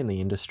 I'm not in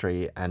the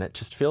industry, and it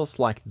just feels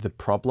like the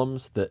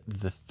problems that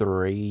the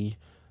three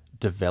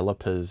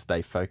developers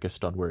they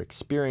focused on were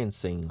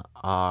experiencing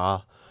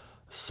are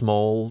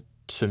small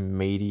to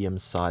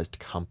medium-sized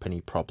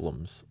company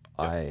problems.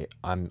 yep,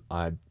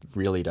 I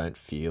really don't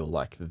feel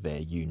like they're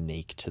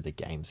unique to the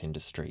games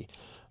industry.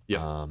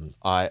 yep,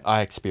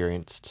 I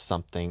experienced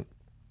something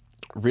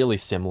really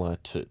similar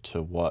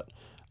to what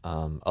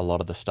a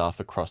lot of the staff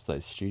across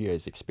those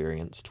studios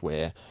experienced,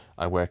 where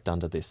I worked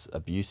under this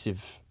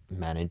abusive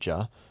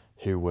manager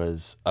who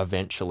was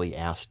eventually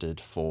ousted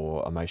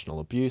for emotional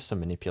abuse and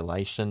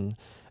manipulation,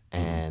 Mm.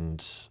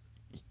 and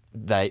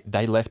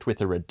they left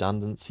with a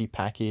redundancy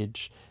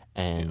package,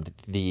 Yeah. and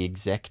the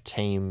exec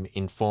team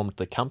informed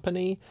the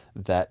company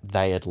that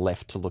they had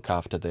left to look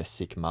after their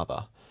sick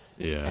mother.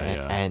 Yeah, and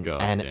yeah. and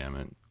God and, damn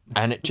it.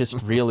 and it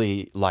just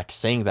really, like,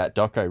 seeing that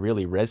doco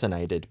really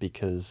resonated,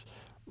 because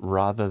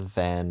rather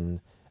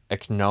than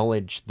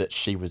acknowledge that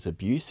she was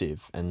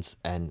abusive, and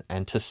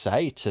to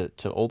say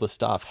to all the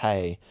staff,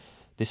 hey,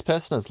 this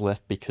person has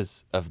left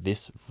because of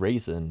this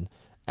reason,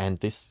 and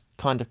this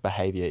kind of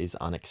behavior is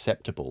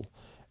unacceptable.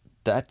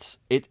 It's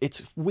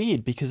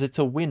weird because it's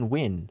a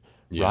win-win,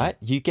 Yeah. right?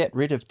 You get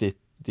rid of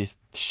this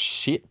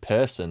shit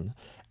person,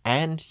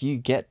 and you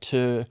get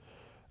to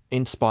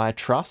inspire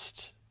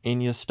trust in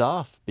your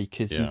staff,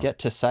 because you Yeah. get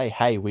to say,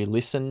 hey, we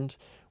listened,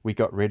 we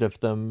got rid of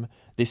them,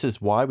 this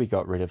is why we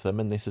got rid of them,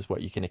 and this is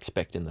what you can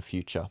expect in the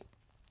future.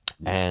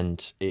 Yeah.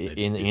 And They just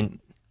in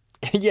didn't.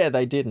 yeah,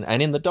 they didn't.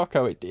 And in the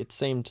doco, it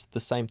seemed the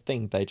same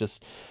thing. They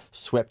just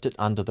swept it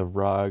under the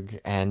rug,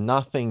 and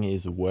nothing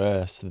is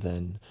worse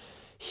than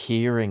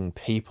hearing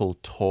people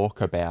talk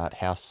about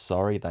how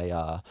sorry they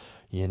are.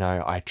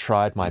 I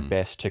tried my Mm.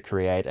 best to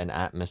create an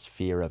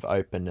atmosphere of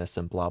openness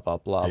and blah, blah,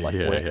 blah. Like,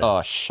 Yeah, where, yeah.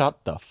 oh,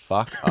 shut the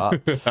fuck up.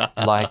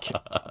 Like,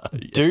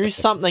 do Yes.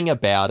 something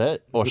about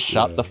it, or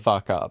shut the Yeah.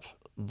 fuck up.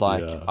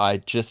 Like, Yeah. I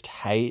just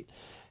hate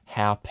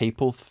how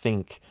people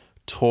think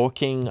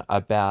talking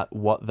about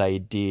what they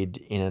did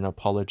in an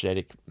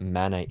apologetic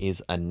manner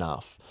is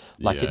enough.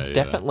 Like, Yeah, it's yeah.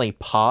 definitely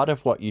part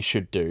of what you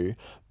should do,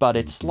 but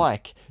it's Hmm.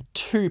 like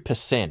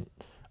 2%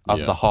 of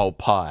the Yeah. whole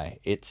pie.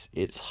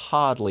 It's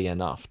hardly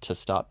enough to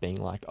start being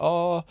like,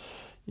 oh,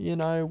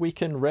 we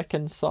can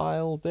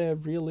reconcile. They're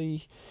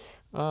really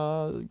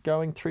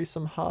going through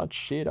some hard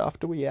shit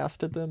after we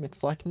ousted them.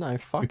 It's like, no,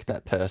 fuck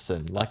that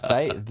person. Like,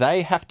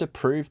 they have to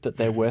prove that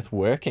they're worth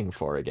working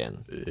for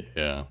again.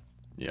 Yeah.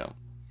 Yeah.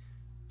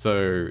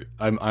 So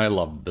I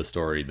love the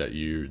story that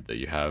you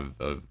have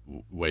of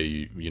where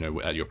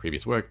you at your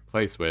previous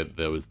workplace where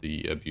there was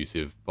the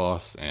abusive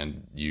boss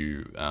and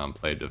you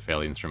played a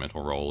fairly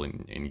instrumental role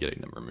in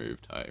getting them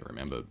removed. I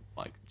remember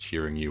like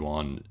cheering you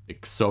on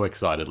so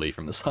excitedly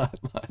from the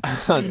sidelines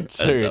as that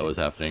Dude, was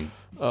happening.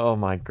 oh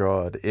my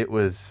god, it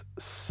was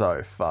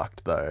so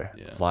fucked though.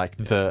 Yeah, Like,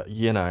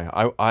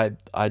 yeah,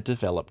 I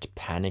developed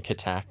panic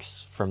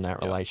attacks from that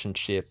yeah,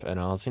 relationship, and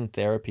I was in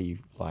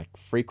therapy like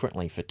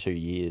frequently for 2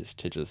 years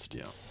to just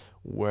yeah.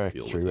 work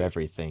Deal with through it.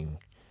 everything.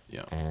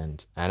 Yeah,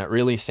 And it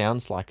really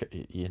sounds like,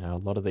 a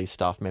lot of these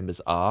staff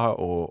members are,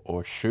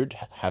 or should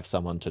have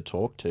someone to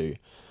talk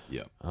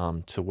yeah,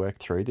 to work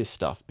through this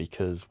stuff,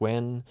 because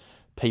when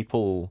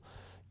people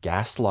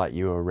gaslight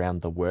you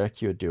around the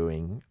work you're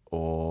doing,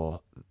 or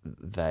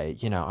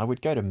I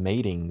would go to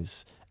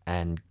meetings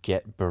and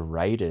get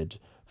berated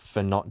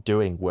for not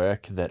doing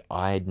work that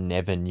I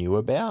never knew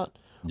about.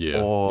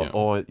 yeah,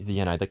 Or,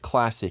 yeah, the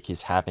classic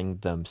is having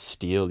them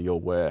steal your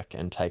work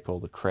and take all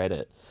the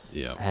credit.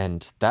 yeah.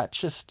 And that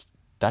just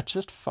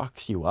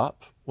fucks you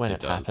up when It it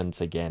does.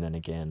 happens again and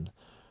again.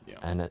 Yeah,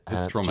 And it it's and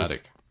it's just,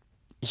 traumatic.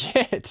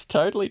 yeah, it's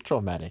totally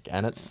traumatic,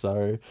 and it's Yeah,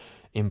 so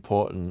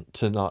important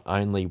to not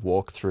only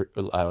work through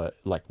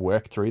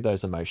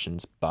those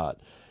emotions, but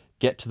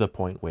get to the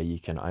point where you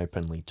can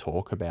openly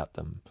talk about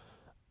them.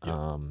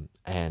 yeah,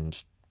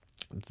 And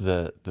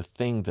the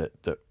thing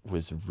that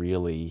was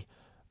really,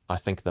 I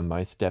think, the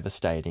most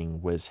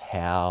devastating was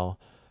how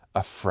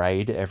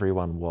afraid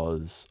everyone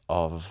was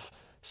of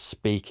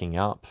speaking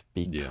up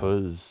yeah.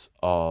 because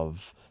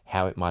of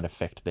how it might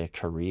affect their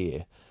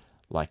career.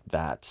 Like,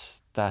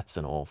 that's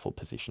an awful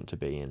position to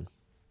be in.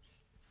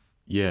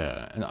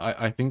 Yeah, and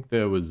I think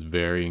there was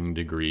varying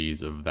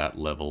degrees of that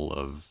level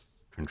of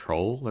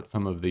control that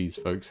some of these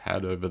folks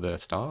had over their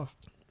staff.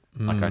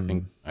 Like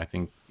Mm. I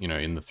think,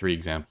 in the three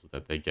examples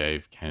that they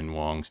gave, Ken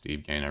Wong,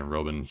 Steve Gaynor,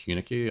 Robin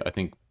Hunicke, I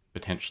think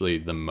potentially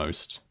the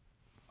most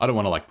I don't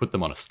want to like put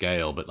them on a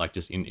scale, but like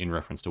just in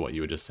reference to what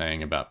you were just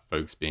saying about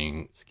folks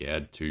being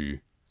scared to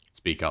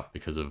speak up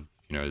because of,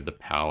 the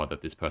power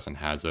that this person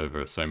has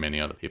over so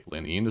many other people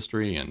in the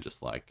industry and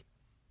just like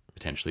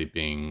potentially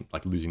being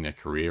like losing their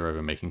career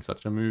over making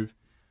such a move.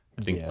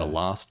 I think the Yeah.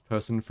 last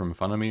person from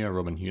Funimia,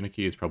 Robin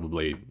Hunicke, is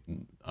probably,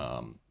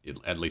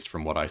 at least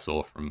from what I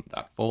saw from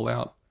that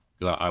fallout,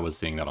 because I was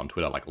seeing that on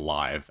Twitter like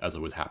live as it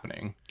was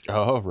happening.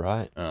 Oh,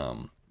 right.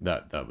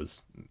 That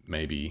was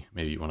maybe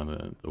one of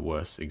the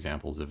worst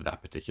examples of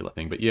that particular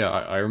thing. But yeah,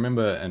 I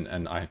remember,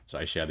 and I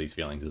share these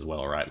feelings as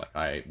well, right?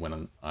 Like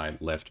when I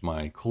left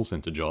my call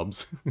center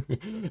jobs,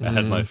 I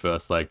had my Mm.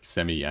 first like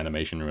semi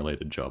animation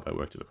related job. I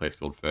worked at a place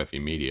called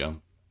Furphy Media,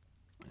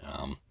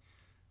 um,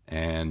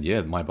 and yeah,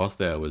 my boss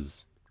there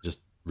was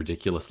just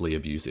ridiculously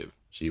abusive.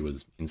 She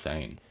was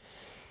insane.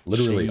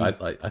 Literally, I She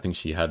I, I think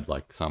she had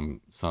like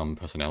some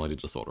personality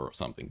disorder or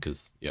something.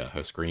 Because yeah,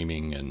 her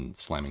screaming and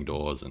slamming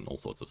doors and all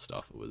sorts of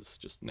stuff, it was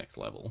just next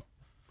level.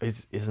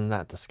 isn't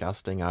that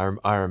disgusting?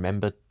 I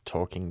remember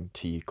talking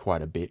to you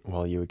quite a bit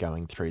while you were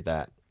going through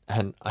that,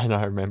 and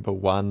I remember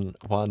one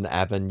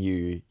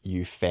avenue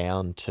you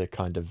found to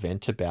kind of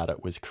vent about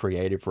it was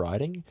creative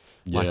writing.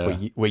 Like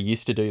Yeah. we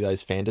used to do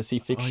those fantasy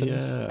Oh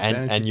fictions, yeah, and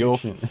fantasy your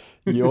fiction.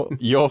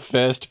 your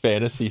first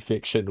fantasy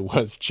fiction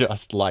was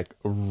just like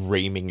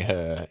reaming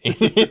her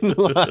in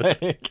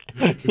like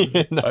you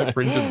I know.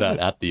 printed that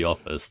at the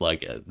office.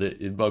 Like,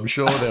 I'm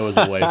sure there was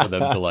a way for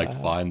them to like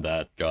find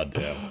that.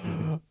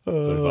 Goddamn,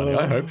 so funny.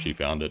 I hope she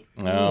found it.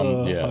 I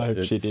Yeah,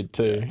 hope she it's did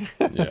too.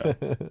 yeah,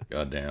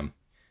 goddamn.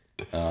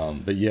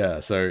 But yeah,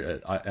 so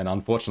and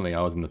unfortunately,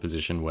 I was in the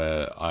position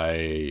where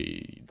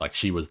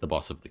she was the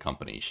boss of the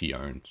company. She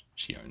owns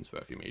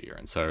Furphy Media,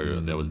 and so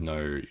there was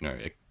Mm, no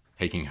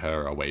taking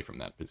her away from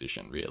that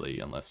position really,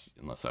 unless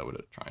I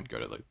would try and go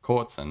to the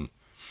courts and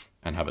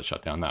have it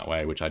shut down that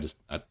way, which I just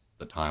at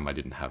the time I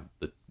didn't have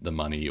the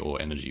money or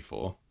energy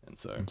for, and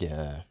so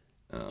yeah,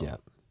 yeah, um,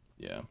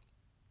 yeah,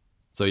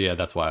 so yeah,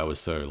 that's why I was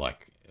so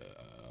like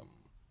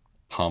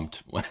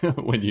pumped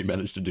when you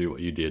managed to do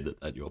what you did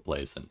at your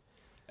place,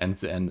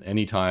 and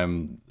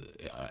anytime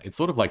it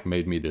sort of like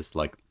made me this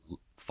like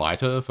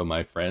fighter for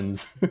my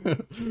friends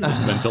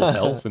mental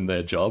health and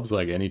their jobs.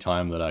 Like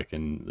anytime that I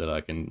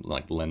can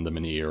like lend them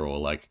an ear or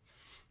like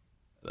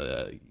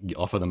uh,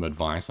 offer them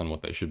advice on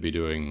what they should be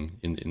doing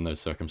in those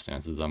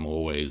circumstances, I'm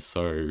always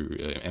so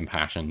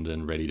impassioned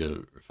and ready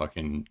to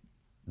fucking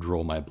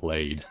draw my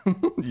blade, like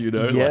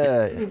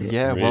yeah,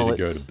 yeah. ready Well, to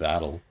go to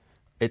battle.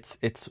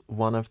 it's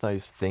one of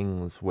those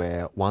things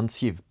where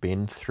once you've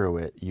been through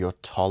it, your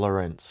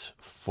tolerance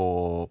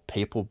for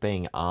people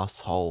being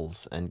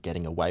assholes and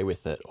getting away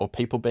with it, or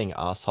people being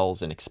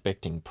assholes and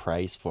expecting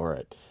praise for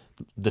it,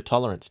 the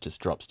tolerance just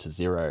drops to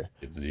zero.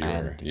 It's zero.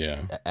 And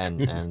Yeah.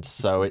 and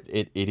so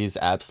it is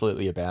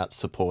absolutely about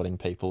supporting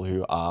people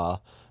who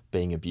are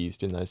being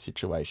abused in those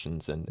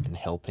situations, and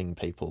helping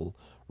people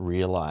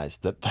realize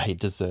that they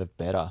deserve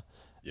better.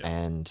 Yep.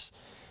 And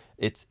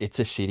it's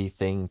a shitty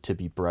thing to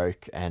be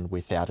broke and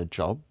without a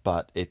job,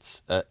 but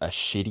it's a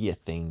shittier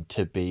thing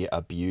to be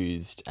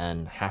abused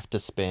and have to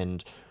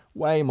spend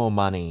way more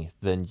money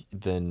than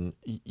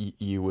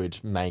you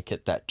would make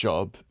at that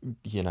job,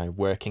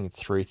 working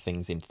through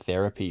things in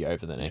therapy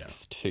over the Yeah.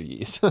 next 2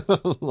 years.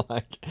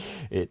 Like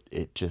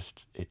it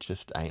just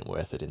ain't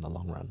worth it in the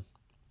long run.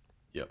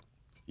 Yep.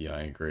 Yeah,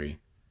 I agree.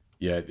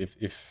 Yeah, if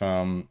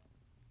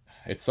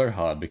it's so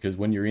hard because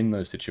when you're in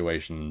those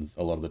situations,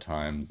 a lot of the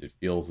times it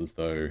feels as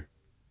though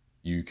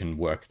you can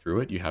work through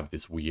it. You have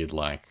this weird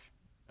like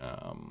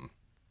um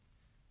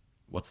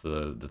what's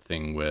the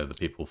thing where the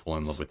people fall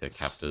in love with their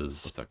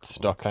captors? What's that called?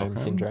 Stockholm Stockholm?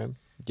 syndrome.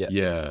 Yeah.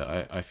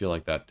 Yeah, I feel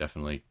like that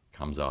definitely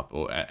comes up.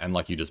 And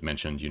like you just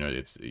mentioned,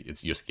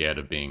 it's you're scared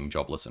of being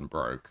jobless and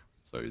broke.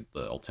 So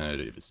the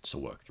alternative is to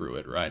work through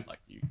it, right? Like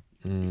you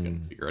can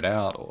Mm. figure it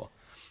out, or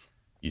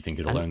you think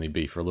it'll And only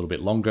be for a little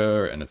bit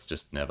longer, and it's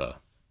just never.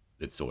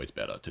 It's always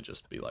better to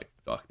just be like,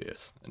 fuck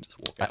this, and just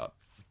walk out.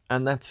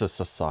 And that's a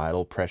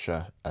societal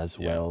pressure as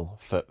Yeah. well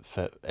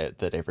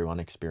that everyone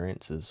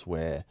experiences.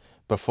 Where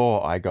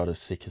before I got as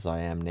sick as I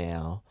am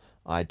now,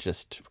 I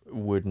just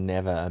would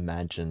never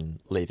imagine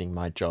leaving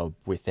my job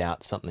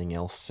without something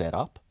else set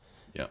up.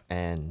 Yeah.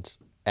 And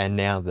and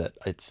now that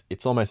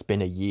it's almost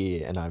been a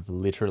year and I've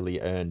literally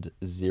earned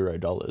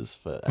 $0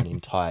 for an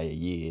entire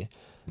year,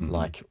 Hmm.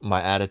 like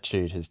my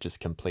attitude has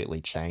just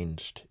completely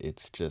changed.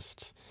 It's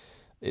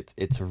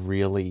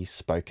really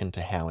spoken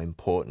to how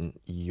important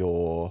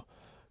your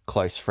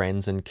close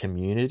friends and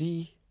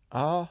community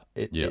are.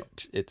 Yeah.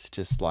 It's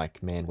just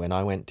like, man, when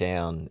I went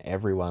down,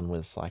 everyone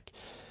was like,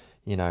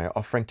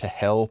 offering to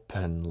help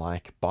and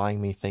like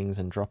buying me things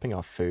and dropping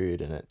off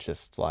food, and it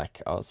just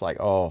like I was like,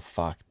 oh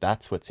fuck,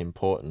 that's what's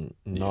important,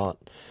 Yeah.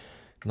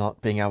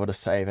 not being able to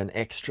save an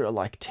extra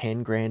like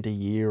 10 grand a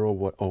year or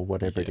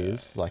whatever it Yeah.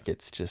 is. Like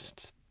it's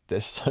just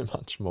there's so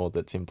much more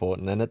that's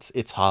important, and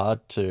it's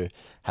hard to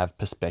have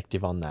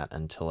perspective on that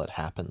until it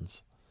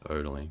happens.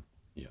 Totally.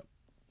 Yeah.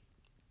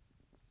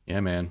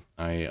 Yeah, man.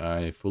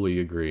 I fully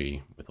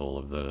agree with all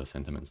of the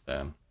sentiments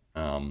there.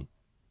 Um.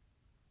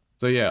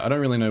 So yeah, I don't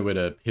really know where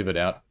to pivot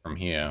out from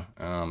here.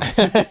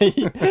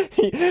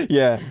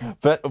 Yeah,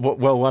 but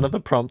well, one of the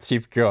prompts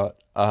you've got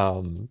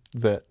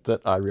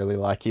that I really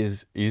like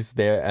is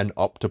there an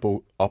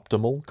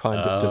optimal kind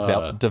of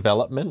Uh.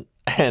 development,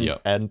 and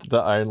Yep. and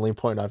the only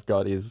point I've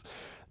got is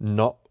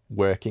not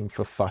working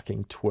for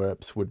fucking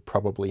twerps would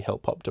probably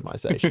help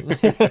optimization.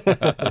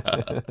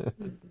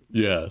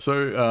 Yeah.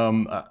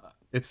 So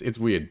it's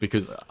weird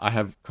because I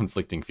have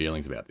conflicting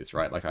feelings about this,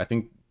 right? Like I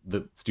think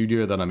the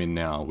studio that I'm in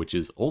now, which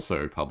is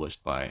also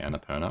published by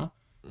Annapurna,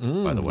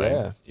 by the way,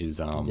 Yeah, is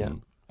yeah.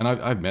 and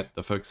I've met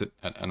the folks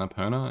at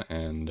Annapurna,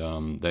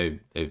 and they've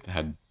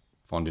had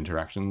fond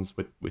interactions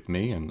with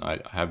me, and I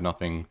have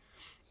nothing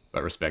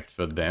but respect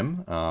for them.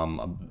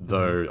 Hmm.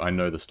 Though I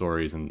know the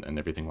stories and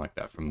everything like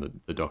that from the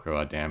doco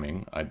are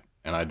damning.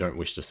 I don't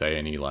wish to say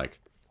any like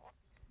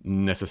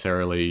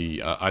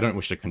necessarily. I don't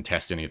wish to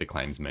contest any of the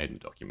claims made in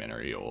the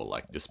documentary or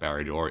like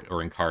disparage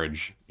or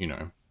encourage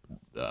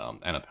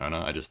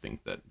Annapurna. I just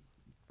think that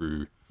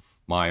through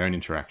my own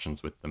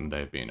interactions with them,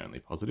 they've been only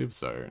positive.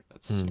 So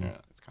that's Mm.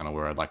 it's kind of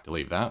where I'd like to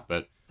leave that.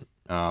 But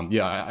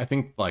Yeah, I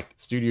think like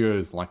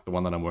studios like the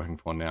one that I'm working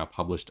for now,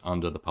 published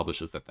under the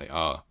publishers that they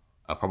are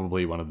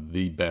probably one of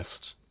the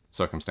best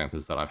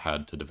circumstances that I've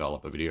had to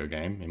develop a video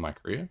game in my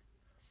career.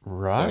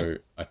 Right. So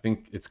I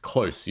think it's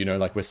close, you know,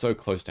 like we're so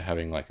close to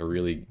having like a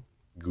really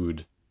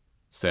good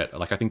set.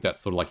 Like I think that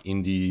sort of like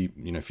indie,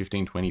 you know,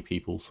 15, 20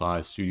 people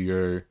size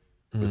studio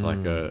with like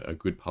Mm, a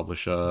good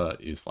publisher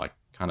is like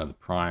kind of the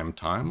prime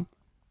time.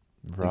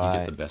 I think you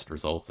get the right. best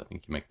results. I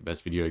think you make the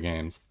best video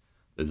games.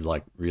 There's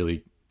like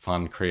really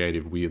fun,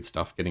 creative, weird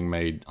stuff getting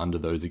made under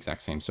those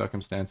exact same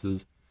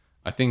circumstances.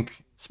 I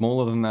think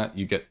smaller than that,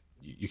 you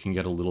can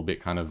get a little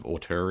bit kind of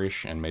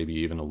auteurish and maybe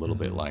even a little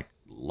bit Mm. like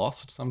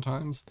lost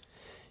sometimes.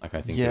 Like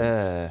I think of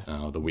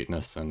Yeah. The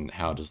Witness and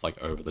how just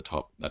like over the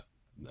top that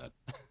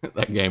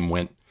that game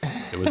went.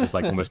 It was just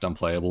like almost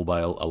unplayable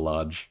by a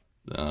large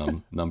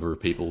number of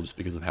people just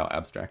because of how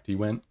abstract he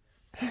went.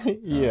 Um,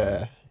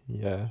 Yeah.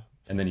 Yeah.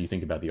 and then you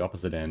think about the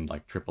opposite end,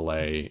 like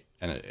AAA,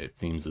 and it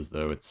seems as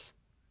though it's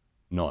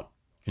not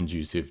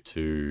conducive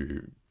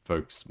to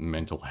folks'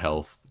 mental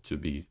health to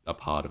be a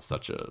part of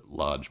such a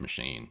large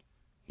machine.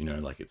 You know,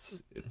 like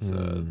it's the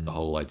Mm.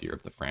 whole idea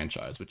of the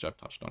franchise, which I've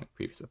touched on in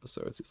previous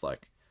episodes. It's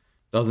like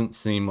doesn't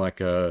seem like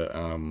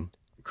a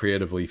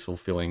creatively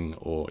fulfilling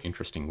or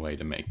interesting way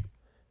to make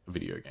a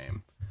video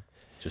game.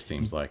 It just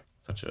seems like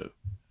such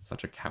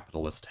a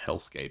capitalist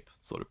hellscape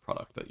sort of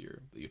product that you're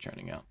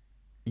churning out.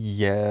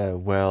 Yeah,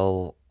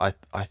 well,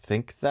 I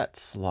think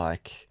that's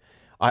like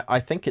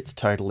I think it's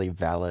totally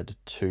valid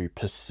to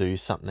pursue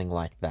something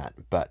like that,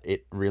 but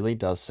it really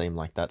does seem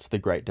like that's the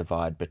great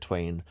divide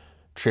between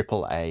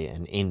triple A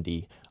and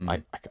indie.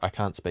 Mm. I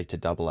can't speak to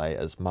double A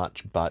as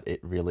much, but it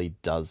really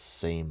does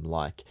seem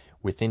like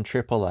within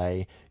triple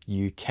A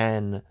you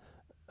can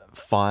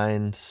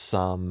find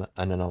some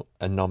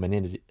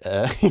anonymity.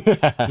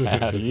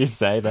 How do you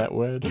say that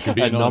word? You can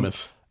be Anom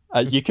anonymous.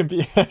 you can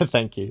be,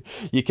 thank you.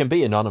 You can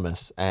be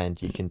anonymous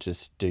and you can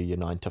just do your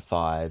 9 to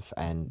 5,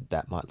 and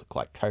that might look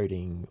like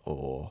coding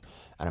or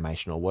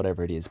animation or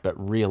whatever it is. But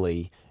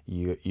really,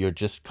 you're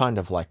just kind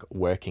of like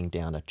working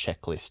down a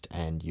checklist,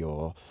 and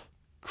your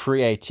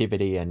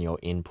creativity and your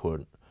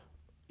input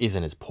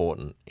isn't as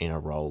important in a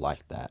role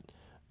like that.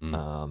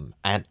 Mm.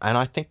 And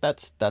I think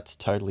that's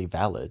totally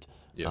valid.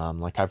 Yeah.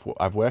 Like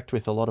I've worked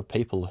with a lot of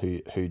people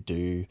who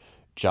do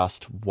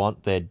just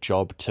want their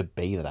job to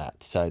be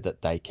that, so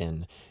that they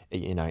can,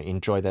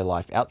 enjoy their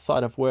life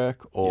outside of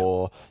work, Yeah.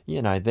 or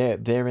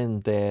they're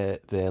in their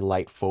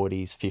late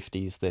 40s,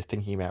 50s, they're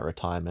thinking about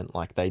retirement,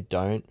 like they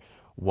don't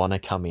want to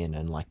come in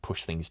and like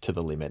push things to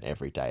the limit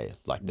every day.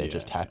 Like they're Yeah.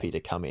 just Yeah. happy to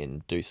come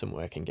in, do some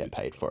work and get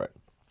paid for it.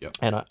 Yep.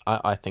 And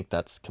I think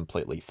that's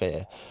completely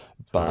fair.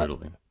 But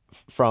Totally.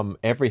 from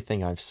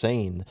everything I've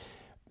seen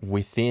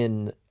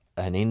within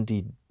an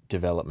indie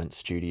development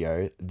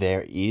studio,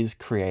 there is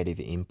creative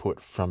input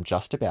from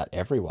just about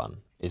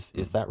everyone. Is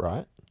Mm. that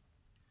right?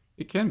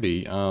 It can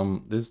be.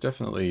 There's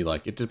definitely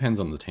like it depends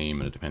on the team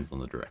and it depends on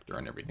the director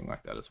and everything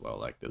like that as well.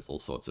 Like there's all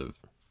sorts of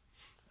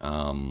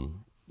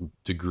um,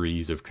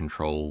 degrees of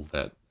control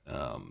that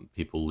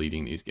people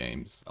leading these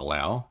games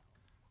allow.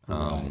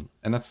 Right.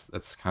 And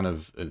that's kind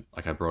of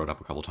like I brought it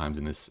up a couple times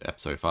in this app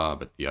so far,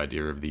 but the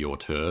idea of the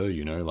auteur,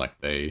 you know, like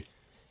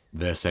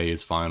their say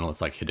is final.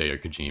 It's like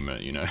Hideo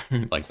Kojima, you know,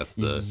 like that's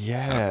the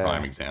kind of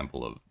prime Yeah.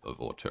 example of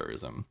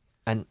auteurism.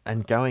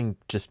 And going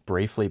just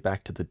briefly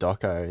back to the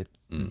doco,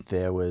 Mm.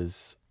 there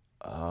was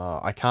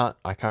I can't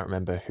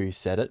remember who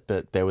said it,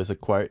 but there was a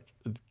quote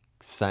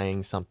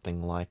saying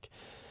something like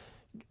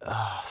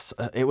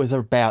it was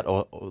about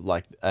or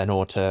like an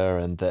auteur,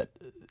 and that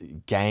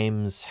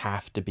games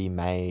have to be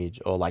made,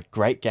 or like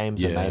great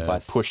games are made by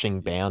Yes.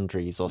 pushing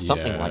boundaries or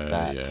something like Yeah,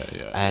 that. yeah, yeah,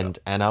 yeah,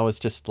 And I was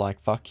just like,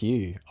 fuck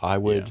you. I yeah.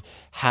 would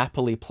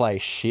happily play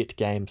shit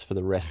games for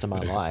the rest of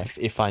my life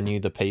if I knew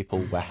the people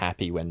were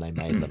happy when they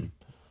made them.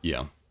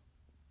 Yeah,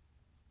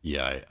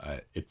 yeah.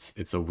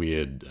 It's a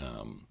weird.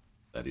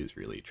 That is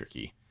really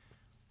tricky.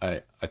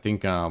 I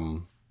think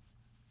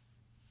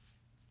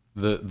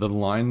the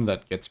line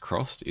that gets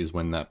crossed is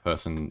when that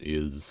person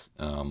is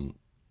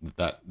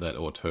that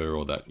auteur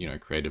or that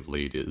creative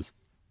lead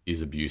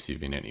is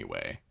abusive in any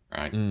way,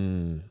 right?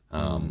 Mm,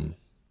 mm,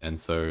 And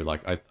so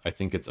like I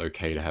think it's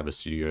okay to have a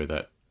studio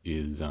that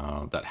is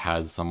that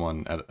has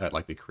someone at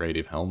like the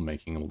creative helm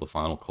making all the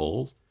final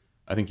calls.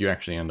 I think you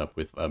actually end up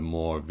with a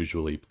more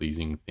visually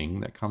pleasing thing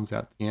that comes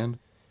out at the end.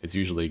 It's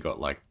usually got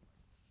like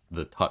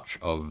the touch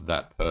of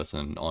that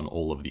person on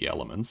all of the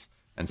elements,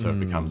 and so it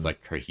becomes mm,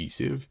 like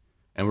cohesive.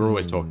 And we're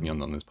always talking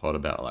mm. on this pod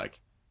about like,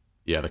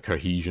 yeah, the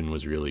cohesion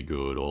was really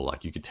good, or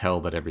like you could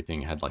tell that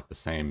everything had like the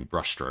same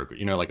brushstroke.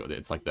 You know, like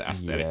it's like the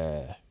aesthetic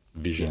Yeah.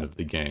 vision Yeah. of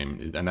the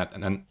game,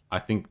 and I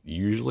think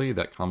usually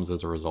that comes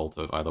as a result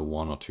of either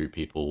one or two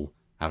people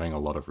having a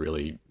lot of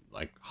really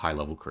like high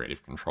level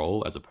creative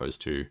control, as opposed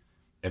to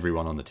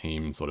everyone on the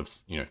team sort of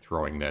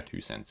throwing their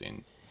 2 cents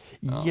in.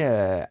 Um,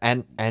 Yeah,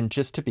 and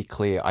just to be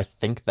clear, I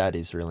think that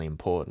is really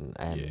important,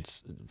 yeah,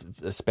 and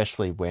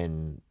especially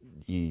when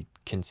you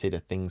consider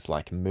things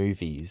like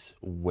movies,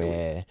 oh yeah,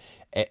 where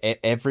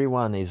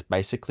everyone is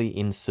basically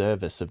in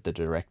service of the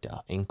director,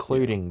 yeah,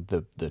 including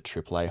the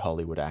AAA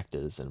Hollywood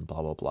actors and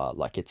blah blah blah.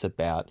 Like it's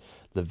about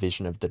the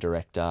vision of the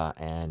director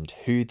and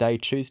who they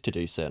choose to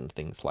do certain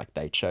things. Like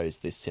they chose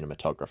this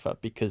cinematographer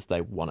because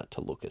they want it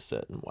to look a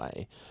certain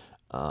way.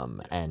 yeah,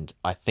 And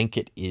I think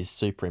it is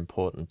super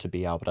important to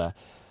be able to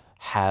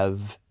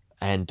have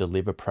and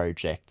deliver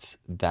projects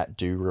that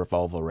do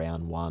revolve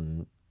around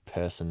one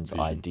person's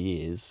vision,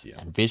 ideas yeah.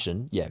 and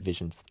vision. Yeah,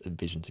 vision's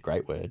a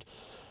great word,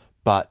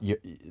 but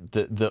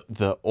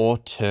the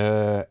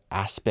auteur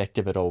aspect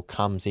of it all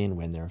comes in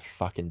when they're a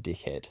fucking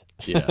dickhead.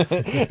 Yeah.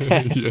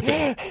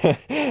 Yeah.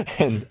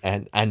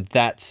 And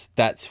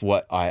that's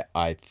what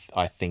I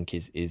think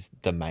is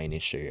the main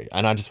issue.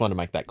 And I just want to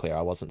make that clear.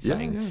 I wasn't Yeah,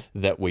 saying yeah.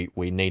 that we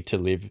need to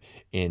live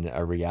in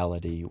a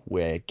reality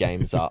where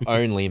games are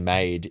only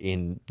made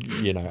in,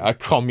 a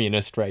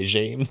communist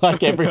regime.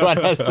 Like everyone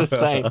has the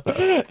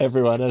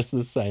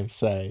same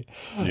say.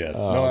 Yes.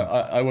 No, Um,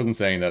 I wasn't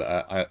saying that.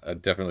 I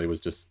definitely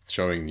was just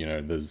showing,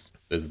 there's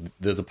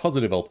a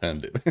positive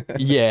alternative.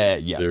 yeah,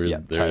 yeah, There is yeah,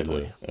 there is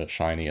totally. a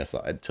shinier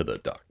side to the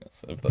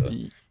darkness of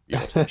the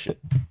auteur shit.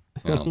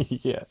 Um,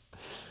 Yeah,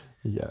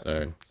 yeah.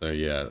 so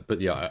yeah,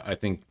 but yeah, I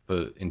think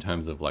for in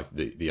terms of like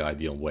the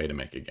ideal way to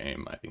make a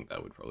game, I think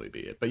that would probably be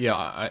it. But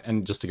yeah,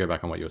 and just to go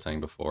back on what you were saying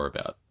before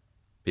about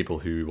people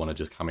who want to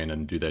just come in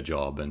and do their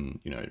job and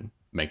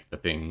make the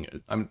thing.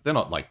 I mean, they're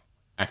not like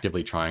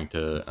actively trying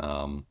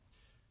to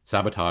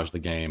sabotage the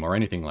game or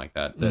anything like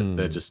that. They're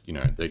Mm, just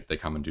they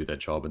come and do their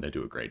job and they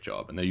do a great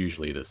job, and they're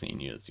usually the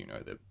seniors.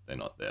 They're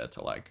not there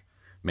to like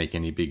make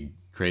any big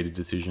creative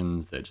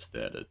decisions. They're just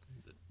there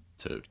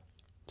to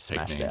take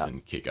smash it names out.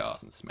 and kick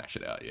ass and smash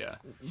it out. Yeah.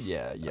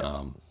 Yeah, yeah.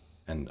 Um,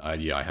 and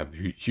I have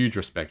huge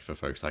respect for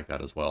folks like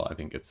that as well. I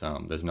think it's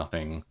there's no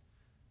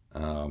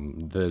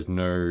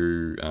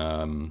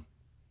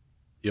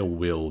ill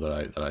will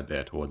that I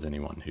bear towards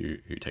anyone who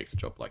takes a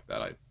job like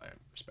that. I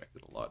respect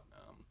it a lot,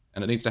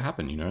 and it needs to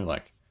happen.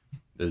 Like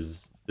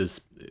there's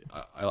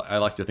I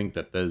like to think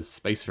that there's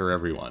space for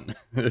everyone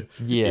in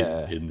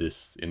Yeah. in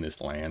this in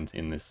this land,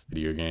 in this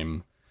video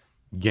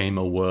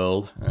gamer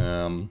world.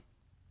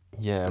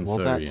 Yeah, And well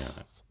so yeah,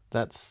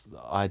 that's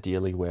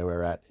ideally where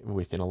we're at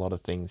within a lot of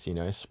things,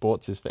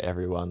 Sports is for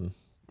everyone.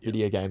 yeah,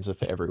 Video games are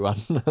for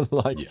everyone.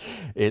 Like yeah,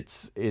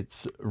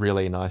 it's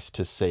really nice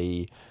to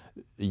see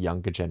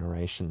younger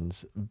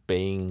generations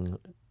being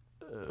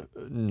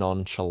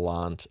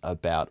nonchalant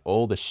about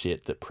all the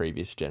shit that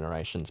previous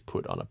generations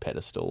put on a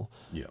pedestal,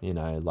 yeah,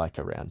 like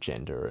around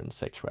gender and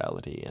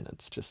sexuality. And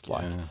it's just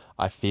like, yeah.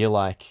 I feel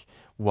like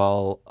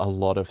while a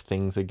lot of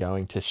things are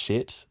going to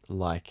shit,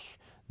 like,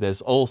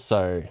 there's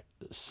also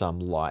some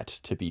light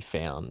to be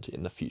found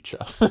in the future.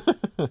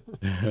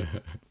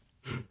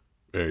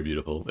 Very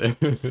beautiful.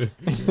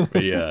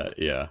 But yeah,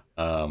 yeah.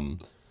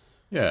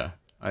 Yeah,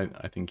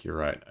 I think you're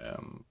right.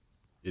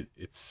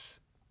 It's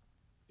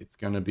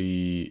gonna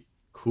be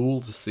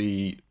cool to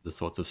see the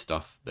sorts of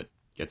stuff that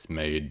gets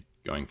made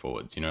going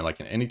forwards. Like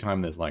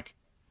anytime there's like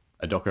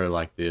a doco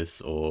like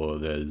this, or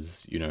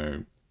there's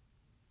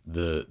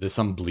there's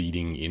some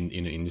bleeding in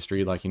an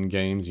industry like in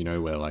games,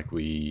 where like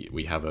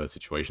we have a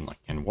situation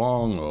like Ken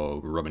Wong or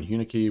Robin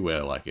Hunicke,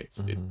 where like it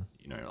Mhm.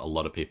 a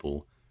lot of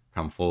people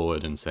come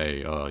forward and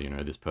say, oh,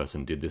 this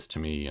person did this to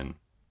me, and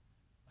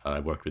I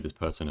worked with this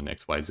person and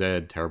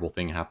XYZ, terrible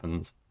thing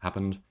happened. I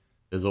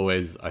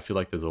feel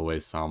like there's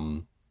always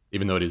some,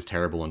 even though it is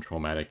terrible and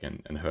traumatic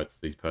and hurts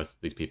these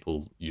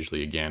people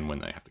usually again when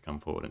they have to come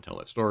forward and tell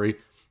their story,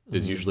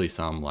 there's Mhm. usually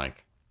some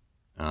like,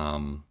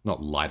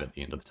 not light at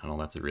the end of the tunnel.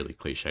 That's a really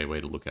cliche way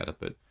to look at it,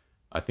 but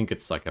I think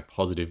it's like a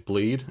positive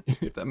bleed,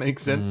 if that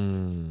makes sense.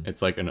 Mm.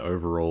 It's like an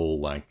overall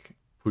like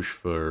push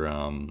for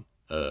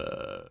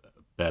a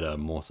better,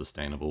 more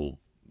sustainable,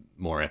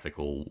 more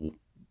ethical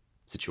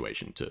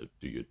situation to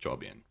do your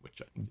job in,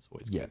 which I think is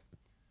always Yeah, good.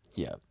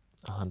 yeah,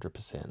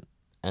 100%.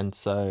 And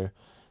so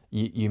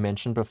you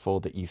mentioned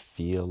before that you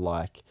feel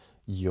like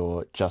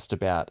you're just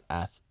about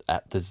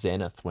at the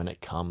zenith when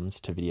it comes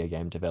to video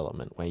game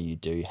development, where you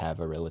do have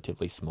a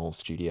relatively small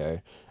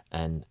studio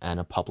and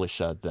a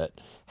publisher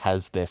that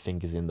has their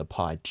fingers in the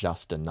pie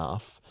just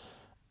enough.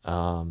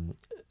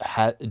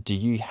 Do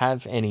you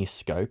have any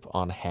scope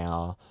on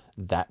how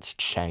that's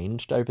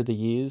changed over the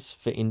years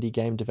for indie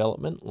game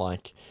development?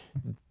 Like,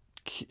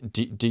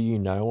 do you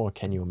know, or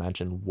can you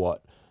imagine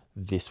what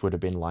this would have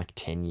been like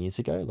 10 years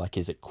ago? Like,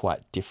 is it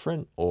quite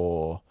different,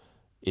 or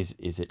is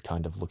it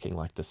kind of looking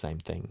like the same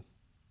thing?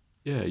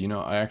 Yeah,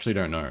 I actually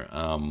don't know.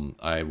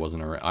 I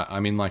wasn't around. I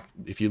mean, like,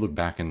 if you look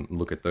back and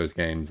look at those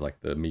games,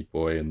 like the Meat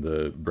Boy and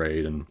the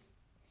Braid and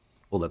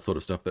all that sort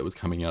of stuff that was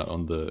coming out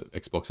on the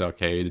Xbox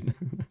Arcade,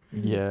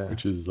 Yeah.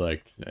 which is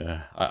like,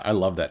 I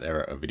love that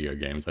era of video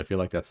games. I feel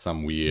like that's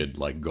some weird,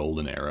 like,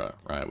 golden era,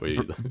 right?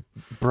 Where Br-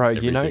 Bro,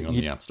 everything on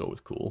the App Store was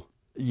cool.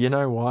 you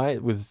know why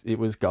it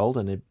was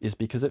golden? It is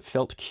because it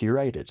felt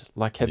curated.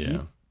 Like, have you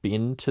Yeah.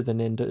 been to the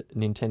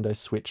Nintendo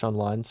Switch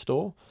Online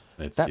store,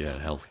 It's that yeah,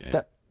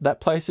 hellscape. that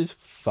place is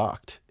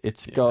fucked.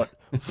 It's Yeah. got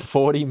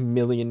 40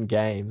 million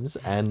games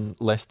and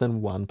less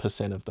than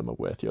 1% of them are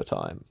worth your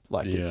time.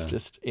 Like, it's Yeah.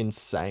 just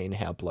insane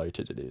how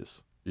bloated it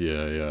is.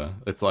 Yeah, yeah.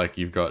 It's like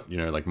you've got,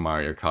 like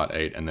Mario Kart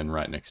 8 and then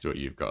right next to it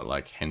you've got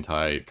like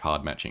hentai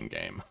card matching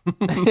game.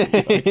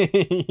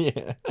 Like,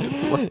 Yeah.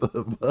 what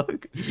the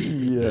fuck?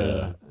 Yeah.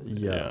 Yeah.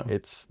 Yeah. Yeah.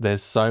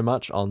 There's so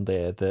much on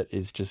there that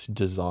is just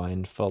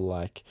designed for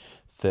like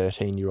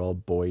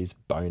 13-year-old boys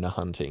boner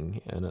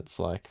hunting, and it's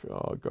like,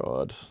 oh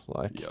God,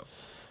 like Yep.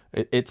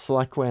 it's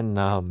like when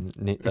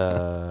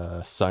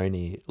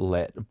Sony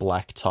let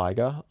Black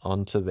Tiger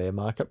onto their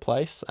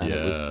marketplace, and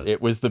it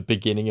Yes. was the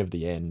beginning of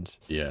the end.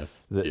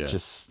 Yes. That Yes.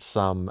 just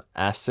some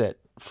asset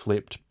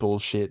flipped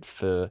bullshit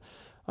for,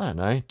 I don't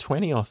know,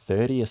 20 or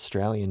 30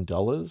 Australian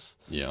dollars.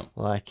 Yeah.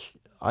 Like,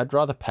 I'd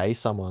rather pay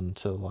someone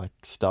to like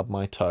stub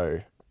my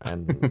toe,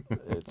 and the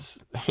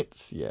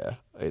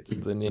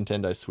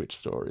Nintendo Switch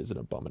store is an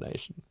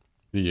abomination.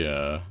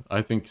 Yeah,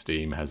 I think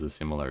Steam has a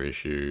similar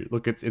issue.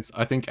 Look, it's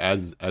I think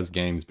as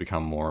games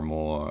become more and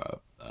more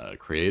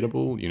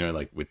creatable,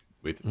 like with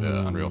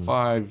Unreal Mm,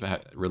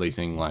 5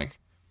 releasing like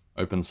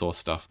open source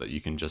stuff that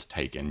you can just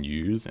take and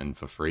use and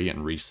for free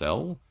and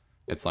resell.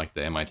 It's like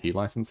the MIT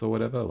license or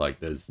whatever. Like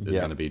there's yeah.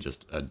 going to be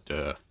just a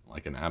dearth,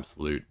 like an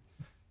absolute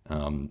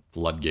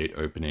floodgate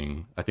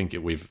opening. I think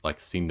we've like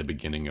seen the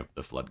beginning of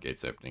the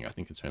floodgates opening. I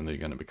think it's only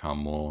going to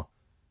become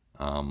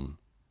um,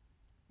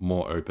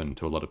 more open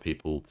to a lot of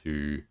people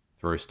to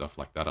throw stuff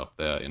like that up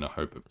there in a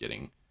hope of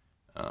getting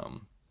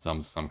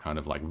some kind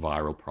of like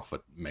viral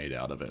profit made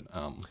out of it.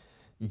 So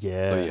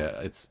Yeah.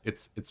 yeah,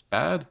 it's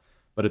bad,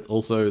 but it's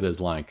also there's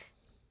like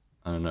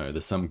I don't know,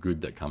 there's some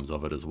good that comes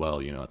of it as well.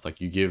 It's like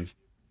you give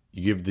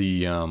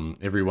the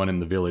everyone in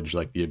the village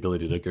like the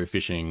ability to go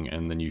fishing,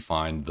 and then you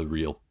find the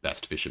real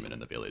best fisherman in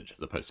the village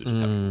as opposed to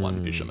just having one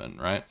Mm. fisherman,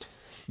 right?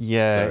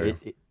 Yeah, So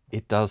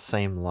it does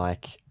seem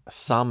like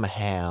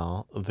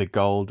somehow the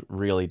gold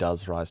really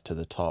does rise to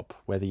the top.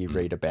 Whether you mm,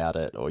 read about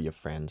it or your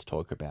friends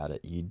talk about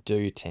it, you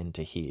do tend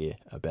to hear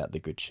about the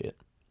good shit.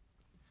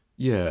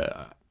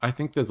 yeah, I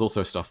think there's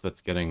also stuff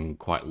that's getting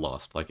quite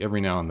lost. Like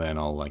every now and then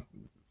I'll like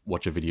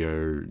watch a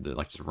video that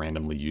like just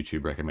randomly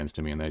YouTube recommends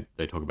to me, and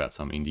they talk about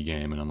some indie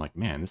game, and I'm like,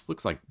 man, this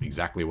looks like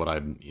exactly what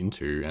I'm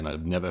into, and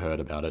I've never heard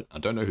about it. I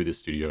don't know who this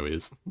studio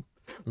is.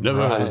 Never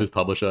heard of Right, this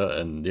publisher,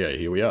 and yeah,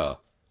 here we are.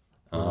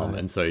 right.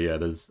 And so yeah,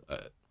 there's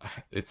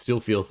it still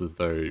feels as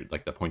though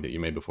like the point that you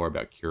made before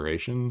about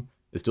curation,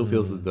 it still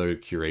feels as Mm, though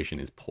curation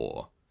is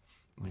poor.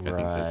 Like I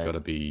think there's got right. to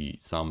be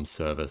some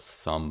service,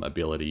 some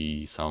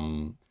ability,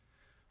 some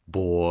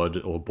board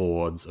or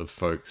boards of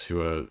folks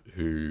who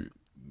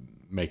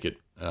make it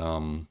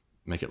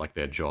make it like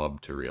their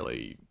job to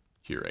really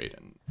curate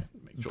and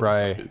make sure the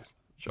Bro, stuff is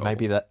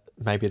enjoyable.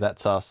 maybe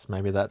that's us.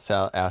 Maybe that's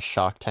our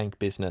Shark Tank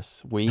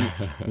business.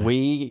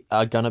 We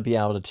are gonna be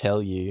able to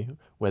tell you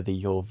whether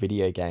your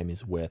video game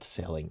is worth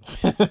selling.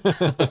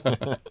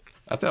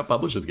 That's how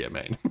publishers get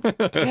made.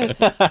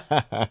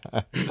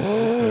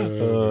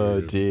 Oh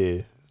Uh,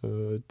 dear.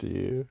 Oh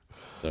dear.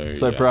 so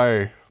So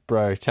yeah.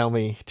 bro, tell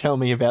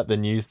me about the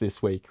news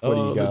this week. What do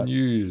you Oh, the got?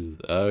 news.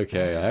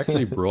 Okay, I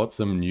actually brought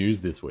some news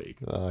this week.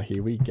 Oh,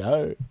 here we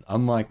go.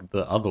 Unlike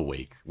the other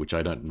week, which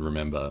I don't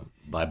remember,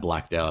 I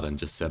blacked out and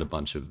just said a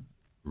bunch of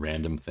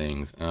random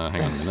things. Hang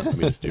on a minute. Let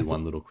me just do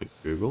one little quick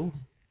Google.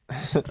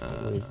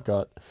 We've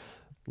got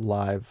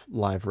live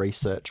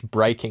research.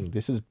 Breaking.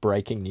 This is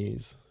breaking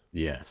news.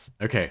 Yes.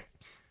 Okay.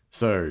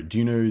 So, do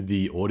you know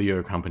the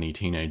audio company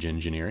Teenage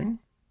Engineering?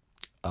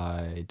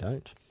 I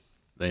don't.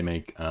 They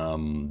make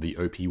the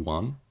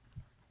OP1.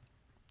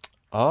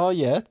 Oh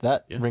yeah,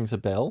 that Yes. rings a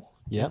bell.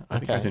 Yeah. Yep. I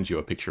think I Okay. sent you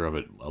a picture of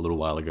it a little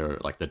while ago,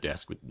 like the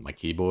desk with my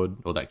keyboard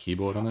or that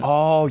keyboard on it.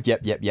 Oh,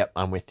 yep.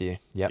 I'm with you.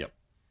 Yep. Yep.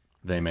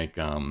 They make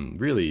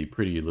really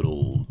pretty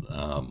little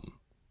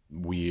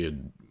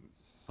weird,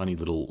 funny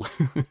little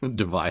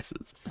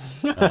devices.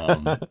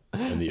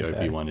 And the OP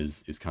Okay. one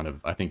is kind of,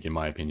 I think, in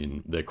my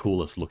opinion, the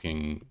coolest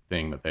looking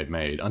thing that they've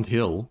made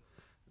until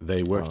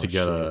they work Oh shit.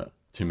 together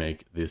to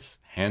make this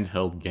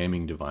handheld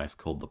gaming device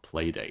called the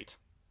Playdate.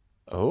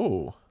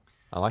 Oh,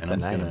 I like And the I'm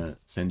just name. gonna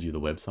send you the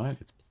website.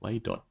 It's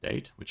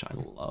play.date, which I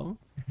love.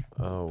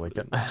 Oh, Put we're it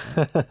in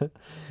gonna there.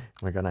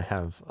 we're gonna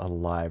have a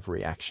live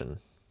reaction.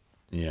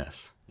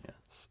 Yes. Yeah.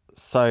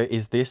 So,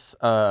 is this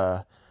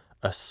a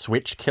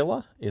switch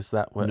killer? Is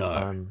that what No.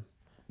 I'm?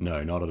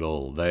 No, not at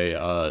all. They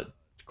are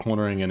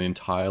cornering an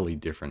entirely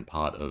different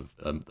part of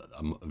a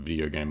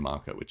video game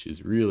market, which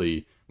is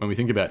really, when we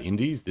think about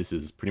indies, this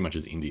is pretty much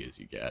as indie as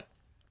you get.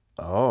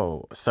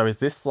 Oh, so is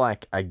this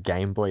like a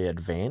Game Boy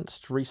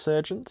Advanced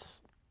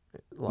resurgence?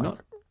 Like,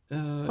 Not,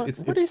 what? it's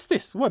What is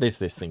this? What is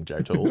this thing, Joe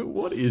Tool?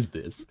 what is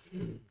this?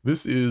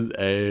 This is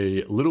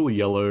a little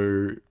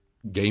yellow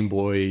Game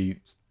Boy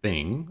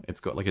thing. It's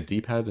got like a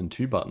D-pad and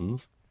two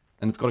buttons,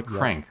 and it's got a Yep.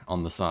 crank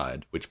on the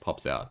side which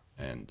pops out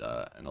and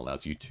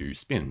allows you to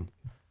spin.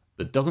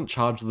 That doesn't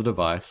charge the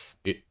device.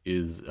 It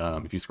is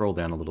if you scroll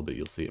down a little bit,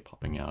 you'll see it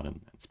popping out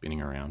and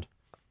spinning around.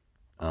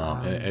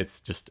 And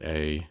it's just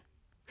a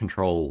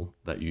control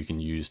that you can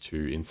use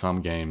to, in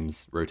some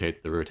games,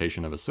 rotate the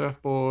rotation of a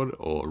surfboard,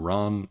 or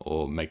run,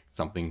 or make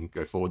something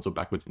go forwards or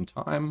backwards in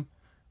time.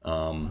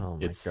 Oh my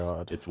It's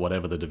God. it's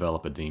whatever the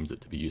developer deems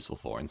it to be useful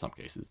for. In some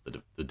cases,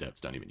 the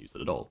devs don't even use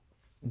it at all.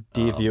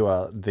 Dear Um,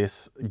 viewer,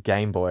 this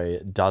Game Boy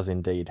does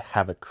indeed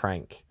have a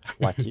crank,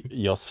 like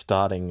you're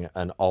starting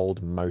an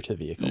old motor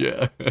vehicle.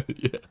 yeah,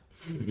 yeah,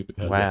 it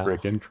has a Wow.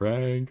 freaking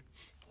crank.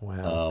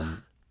 Wow.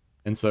 Um,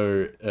 and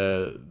so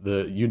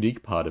the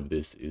unique part of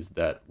this is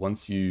that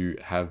once you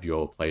have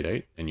your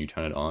Playdate and you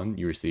turn it on,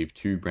 you receive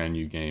 2 brand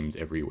new games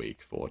every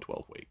week for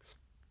 12 weeks.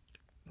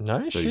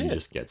 No So you shit.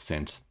 just get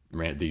sent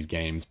these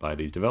games by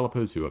these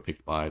developers who are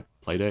picked by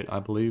Playdate, I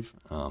believe,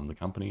 the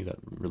company that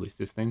released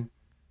this thing,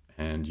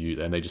 and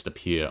they just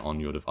appear on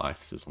your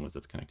device as long as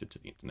it's connected to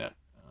the internet.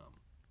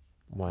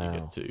 You Wow.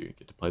 get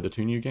to play the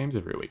 2 new games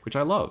every week, which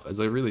I love as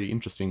a really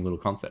interesting little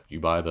concept. You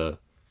buy the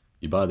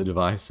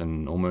device,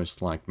 and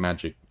almost like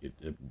magic,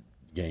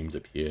 games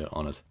appear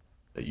on it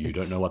that you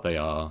don't It's know what they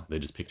are. They're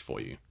just picked for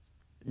you.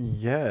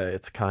 yeah,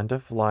 it's kind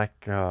of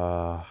like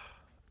an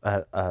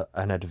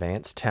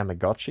advanced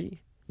Tamagotchi,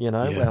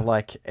 where Yeah,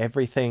 like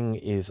everything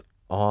is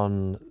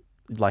on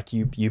like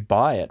you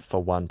buy it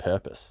for one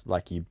purpose.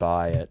 Like you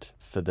buy it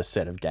for the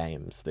set of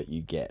games that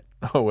you get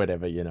or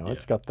whatever. yeah,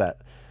 It's got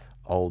that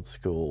old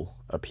school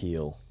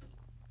appeal.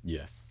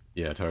 yes,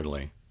 yeah,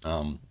 totally.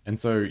 And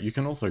so you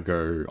can also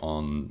go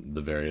on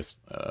the various.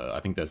 I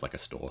think there's like a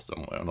store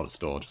somewhere, or not a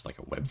store, just like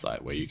a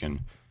website where you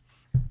can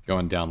go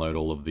and download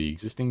all of the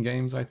existing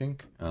games, I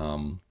think,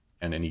 and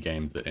any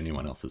games that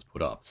anyone else has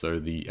put up. So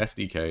the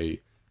SDK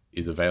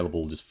is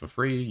available just for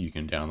free. You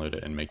can download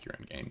it and make your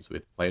own games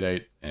with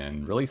Playdate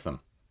and release them.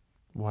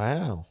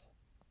 Wow.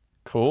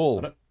 I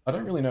Cool.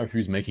 don't really know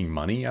who's making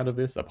money out of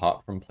this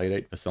apart from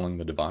Playdate for selling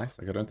the device.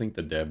 Like, I don't think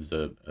the devs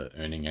are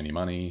earning any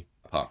money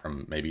apart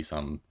from maybe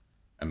some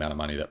amount of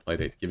money that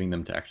Playdate's giving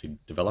them to actually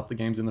develop the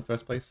games in the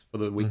first place for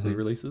the weekly Mm-hmm.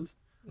 releases.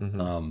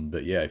 Mm-hmm.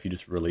 But yeah, if you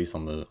just release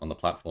on the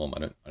platform, I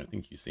don't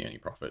think you see any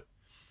profit.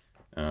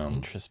 Um,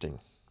 Interesting.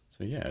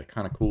 so yeah,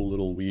 kind of cool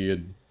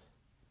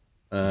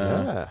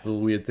Yeah.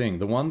 little weird thing.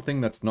 The one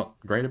thing that's not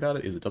great about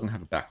it is it doesn't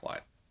have a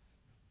backlight.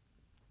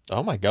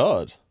 Oh my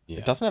God. It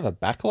Yeah, doesn't have a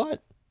backlight?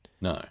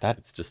 no, That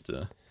it's just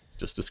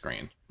a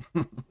screen.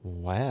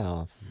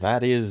 Wow.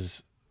 That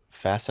is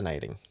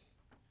fascinating.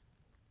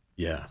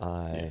 Yeah, yeah,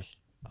 I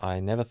I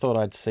never thought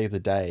I'd see the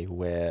day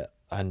where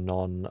a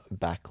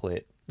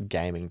non-backlit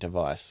gaming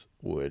device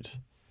would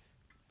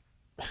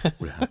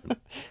would happen.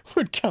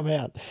 would come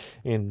out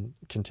in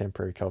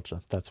contemporary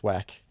culture. That's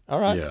whack. All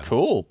right, Yeah,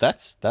 cool.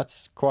 That's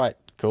quite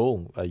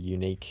cool. A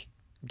unique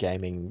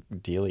gaming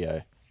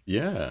dealio.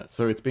 yeah.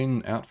 So it's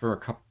been out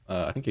for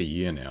I think a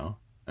year now,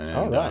 All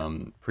and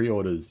right.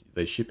 pre-orders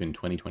they ship in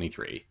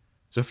 2023.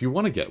 So if you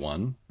want to get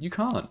one, you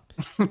can't.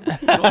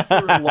 Not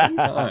for a long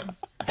time.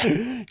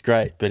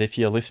 Great, but if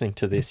you're listening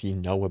to this, you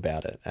know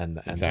about it, and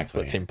that's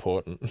what's Exactly.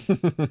 important.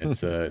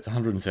 It's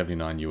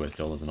 179 US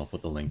dollars, and I'll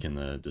put the link in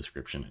the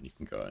description, and you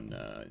can go and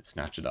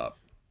snatch it up.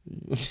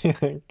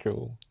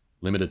 Cool.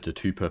 Limited to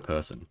 2 per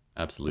person.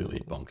 Absolutely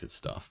Mm. bonkers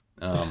stuff.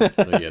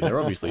 So yeah, they're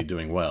obviously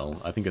doing well.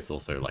 I think it's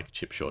also like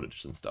chip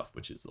shortage and stuff,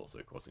 which is also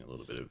causing a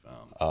little bit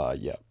of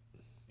Yeah.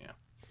 yeah,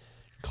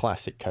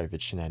 Classic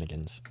COVID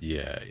shenanigans.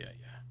 yeah.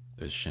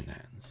 Those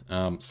shenanigans.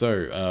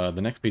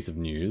 The next piece of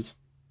news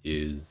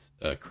is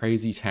a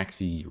Crazy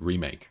Taxi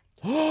remake.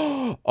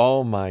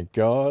 Oh my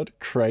God,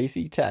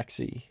 Crazy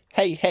Taxi.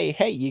 Hey, hey,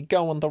 hey, you're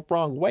going the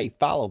wrong way.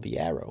 Follow the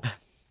arrow.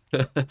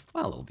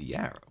 Follow the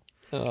arrow.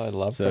 Oh, I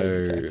love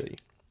Crazy So Taxi.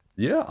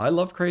 yeah, I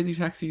love Crazy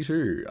Taxi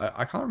too.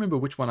 I can't remember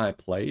which one I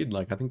played.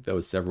 Like, I think there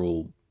was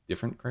several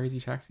different Crazy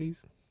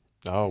Taxis.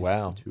 Oh Crazy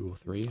Taxi wow. 2 or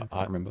 3, I can't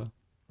I remember.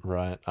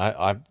 right.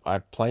 I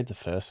played the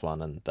first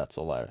one and that's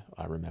all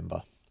I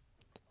remember.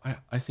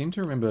 I seem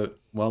to remember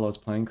while I was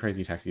playing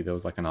Crazy Taxi, there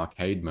was like an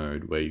arcade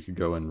mode where you could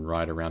go and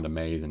ride around a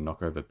maze and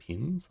knock over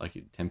pins, like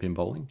 10 pin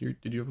bowling.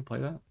 Did you ever play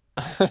that?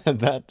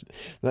 That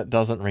that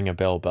doesn't ring a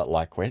bell, but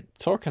like we're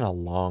talking a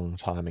long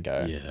time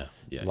ago.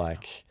 Yeah.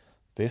 Like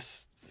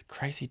this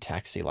Crazy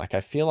Taxi, like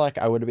I feel like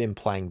I would have been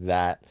playing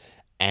that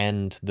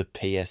and the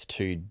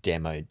PS2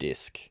 demo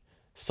disc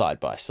side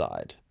by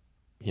side.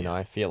 Yeah,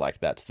 I feel like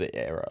that's the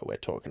era we're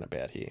talking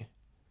about here.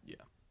 yeah.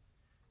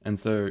 And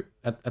so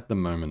at the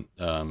moment,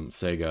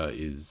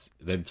 Sega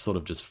they've sort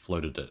of just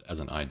floated it as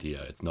an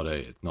idea. It's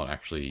not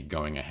actually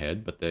going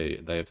ahead, but they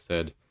have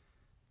said,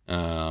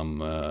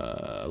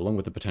 along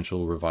with the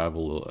potential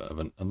revival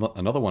of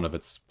another one of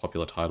its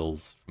popular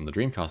titles from the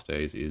Dreamcast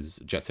days is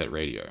Jet Set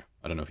Radio.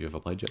 I don't know if you ever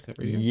played Jet Set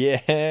Radio.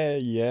 Yeah,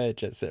 yeah,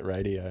 Jet Set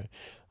Radio.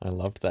 I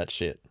loved that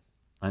shit.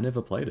 I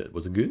never played it.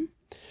 Was it good?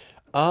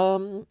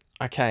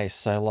 Okay,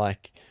 so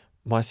like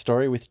my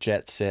story with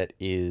Jet Set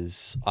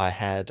is I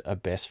had a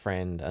best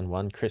friend and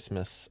one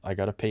Christmas I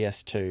got a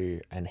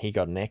PS2 and he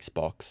got an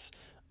Xbox,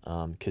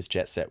 because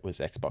Jet Set was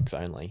Xbox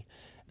only.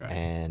 Right.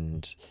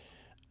 And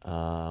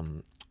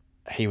um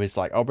he was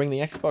like, I'll bring the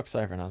Xbox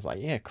over, and I was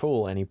like, yeah,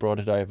 cool. And he brought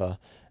it over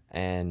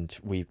and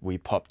we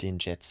popped in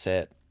Jet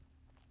Set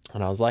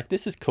And I was like,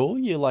 this is cool.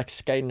 You're like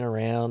skating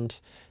around,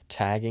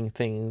 tagging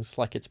things.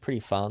 Like, it's pretty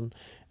fun.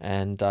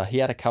 And he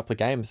had a couple of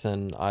games,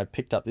 and I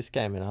picked up this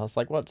game, and I was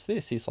like, what's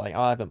this? He's like, oh,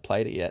 I haven't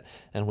played it yet.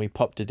 And we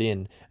popped it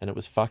in, and it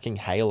was fucking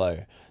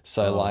Halo.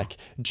 So, Oh, like,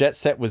 Jet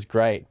Set was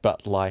great,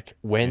 but like,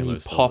 when you Halo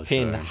stole the pop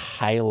in show.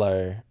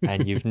 Halo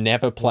and you've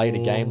never played a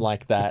game Oh,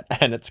 like that,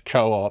 and it's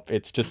co op,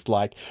 it's just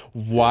like,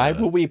 why yeah,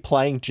 were we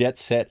playing Jet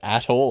Set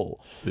at all?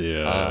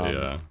 yeah, Um,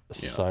 yeah, yeah.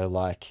 so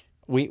like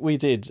we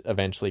did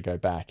eventually go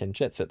back, and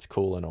Jet Set's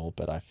cool and all,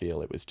 but I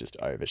feel it was just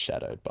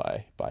overshadowed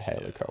by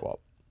Halo Yeah. Co-op.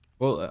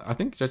 Well, I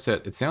think Jet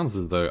Set, it sounds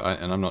as though,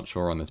 and I'm not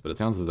sure on this, but it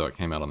sounds as though it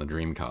came out on the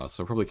Dreamcast,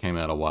 so it probably came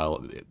out a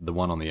while. The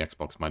one on the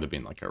Xbox might have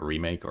been like a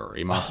remake or a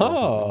remaster or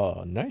something.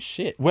 Oh, no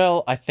shit.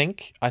 Well, I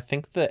think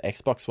the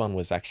Xbox one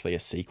was actually a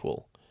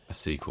sequel. A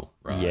sequel,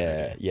 right? Yeah,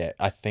 Okay. yeah.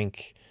 I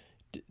think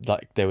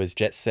like there was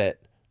Jet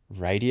Set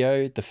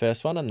Radio, the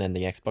first one, and then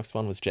the Xbox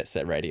one was Jet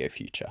Set Radio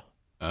Future.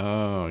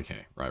 Oh,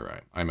 okay. Right,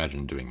 right. I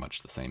imagine doing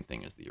much the same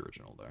thing as the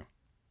original, though.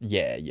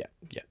 Yeah, yeah,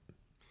 yeah.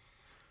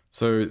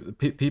 So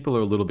people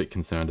are a little bit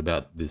concerned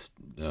about this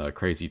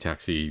Crazy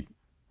Taxi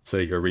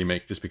Sega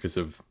remake just because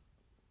of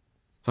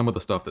some of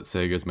the stuff that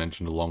Sega's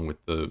mentioned along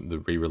with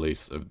the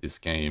re-release of this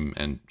game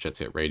and Jet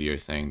Set Radio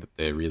saying that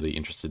they're really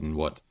interested in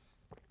what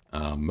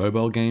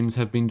mobile games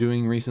have been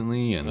doing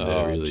recently, and they're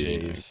Oh, really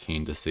jeez.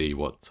 keen to see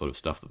what sort of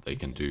stuff that they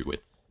can do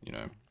with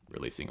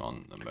releasing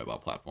on a mobile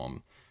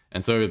platform.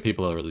 And so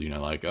people are really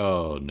like,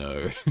 oh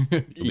no,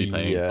 you'll be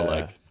paying for Yeah.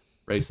 like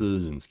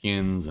races and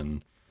skins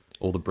and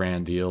all the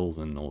brand deals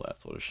and all that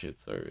sort of shit.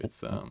 So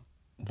it's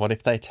What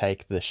if they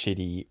take the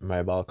shitty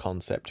mobile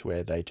concept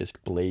where they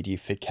just bleed you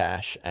for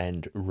cash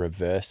and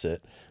reverse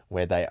it,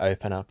 where they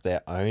open up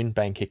their own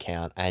bank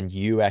account and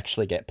you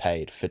actually get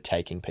paid for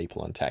taking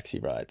people on taxi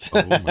rides?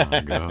 oh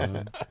my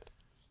god.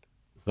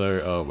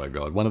 So, oh my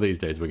god, one of these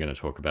days we're going to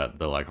talk about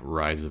the like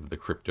rise of the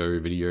crypto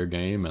video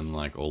game and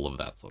like all of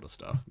that sort of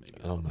stuff. Maybe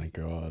Oh that'll my be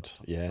God.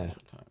 Yeah. another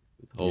time.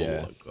 Yeah.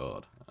 Oh my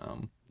god.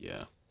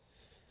 Yeah.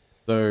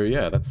 So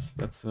yeah, that's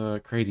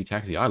Crazy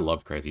Taxi. I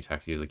loved Crazy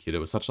Taxi as a kid. It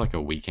was such like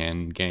a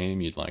weekend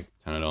game. You'd like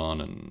turn it on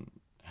and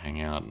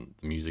hang out, and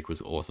the music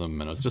was awesome,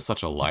 and it was just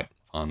such a light,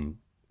 fun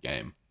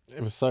game.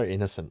 It was so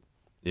innocent.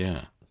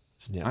 Yeah,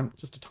 Yeah. I'm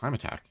just a time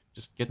attack.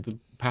 Just get the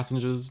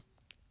passengers,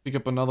 pick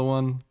up another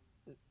one.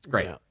 It's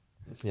great. Yeah.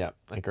 Yeah.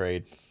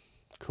 Agreed.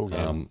 Cool game.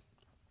 Um,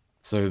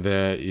 so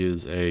there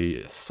is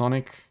a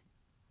Sonic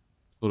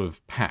sort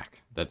of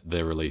pack that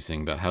they're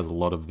releasing that has a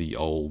lot of the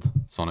old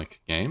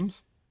Sonic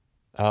games.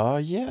 Oh,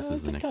 yeah. This I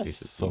is the think next I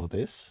piece of saw news,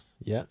 this.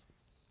 Yeah.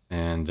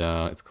 and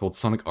it's called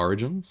Sonic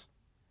Origins,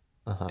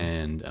 Uh huh.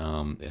 and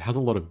it has a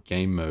lot of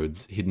game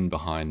modes hidden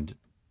behind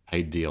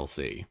paid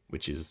DLC,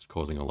 which is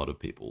causing a lot of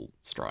people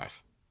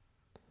strife.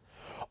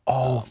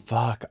 Oh, Um,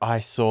 fuck. I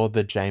saw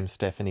the James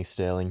Stephanie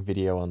Sterling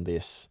video on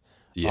this.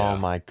 Oh yeah,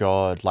 my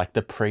God. Like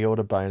the pre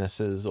order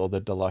bonuses or the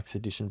deluxe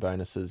edition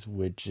bonuses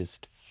were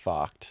just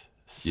fucked.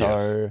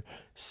 yes.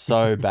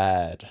 So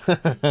bad.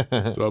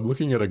 So I'm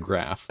looking at a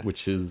graph,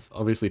 which is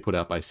obviously put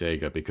out by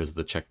Sega because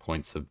the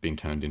checkpoints have been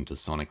turned into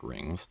Sonic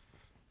rings.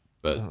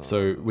 But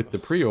so Oh, with the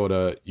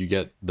pre-order, you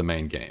get the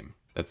main game.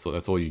 That's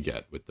all you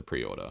get with the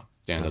pre-order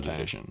standard okay.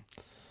 edition.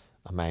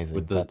 Amazing.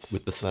 With the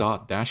That's,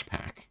 start dash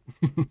pack,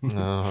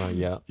 oh,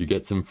 yeah. you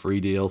get some free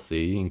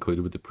DLC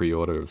included with the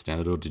pre-order of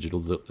standard or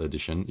digital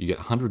edition. You get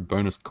 100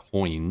 bonus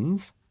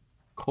coins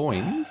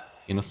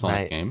in a Sonic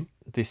Mate, game.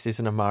 this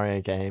isn't a Mario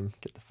game.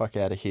 Get the fuck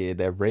out of here.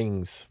 They're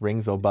rings.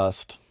 Rings or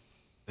bust,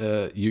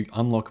 You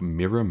unlock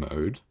mirror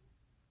mode.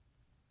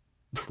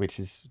 which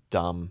is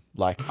dumb.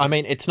 Like, I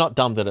mean, it's not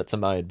dumb that it's a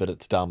mode, but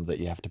it's dumb that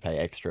you have to pay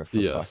extra for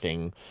Yes,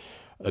 fucking,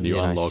 and you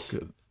you know, unlock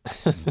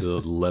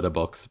the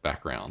letterbox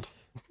background,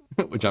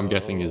 which I'm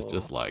guessing is Oh,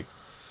 just like,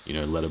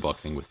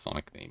 letterboxing with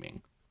Sonic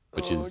theming,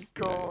 which oh is,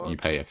 you God.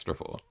 pay extra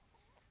for.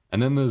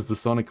 And then there's the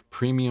Sonic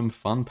Premium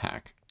Fun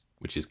Pack,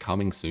 which is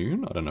coming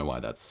soon. I don't know why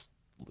that's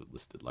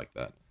listed like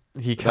that.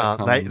 You But that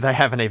can't. They comes,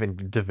 haven't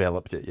even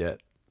developed it yet.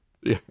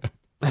 yeah,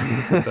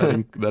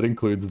 that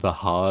includes the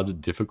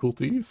hard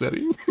difficulty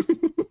setting.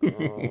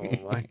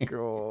 Oh my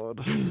God.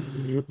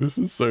 This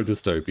is so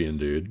dystopian,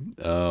 dude.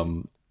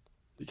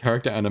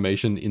 Character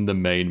animation in the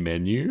main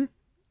menu.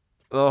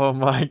 Oh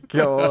my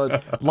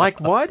God. Like,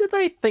 why do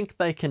they think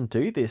they can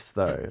do this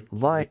though?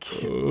 Like,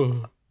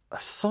 Ugh.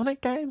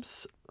 Sonic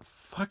games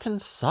fucking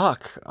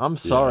suck. I'm Yeah.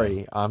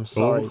 sorry. I'm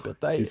sorry, Oh,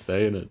 but he's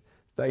saying it.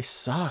 they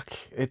suck.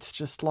 It's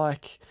just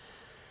like,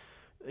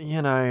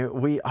 you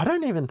know, I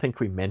don't even think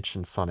we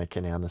mentioned Sonic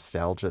in our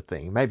nostalgia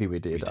thing. Maybe we We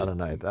did. I don't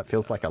know. didn't. That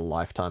feels like a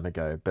lifetime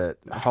ago, but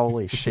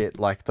holy shit,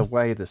 like the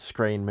way the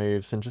screen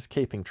moves and just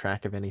keeping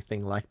track of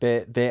anything, like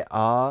there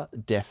are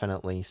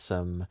definitely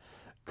some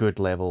good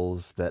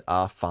levels that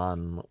are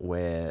fun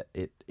where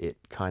it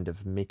kind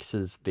of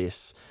mixes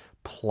this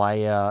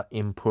player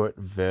input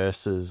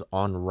versus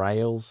on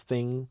rails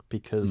thing,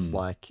 because Hmm.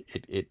 like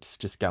it's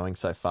just going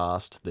so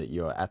fast that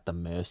you're at the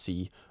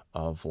mercy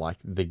of like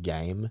the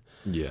game.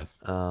 Yes.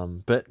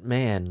 But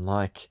man,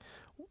 like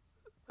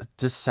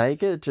does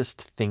Sega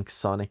just think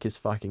Sonic is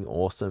fucking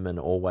awesome and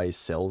always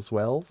sells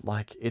well?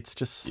 Like, it's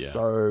just Yeah.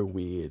 so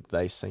weird.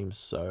 They seem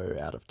so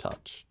out of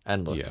touch.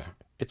 And look, Yeah.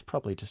 it's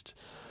probably just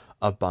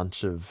a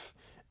bunch of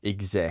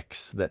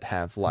execs that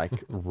have like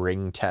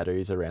ring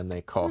tattoos around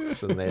their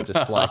cocks and they're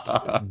just like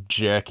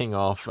jerking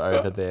off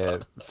over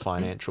their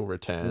financial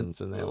returns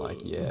and they're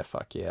like, yeah,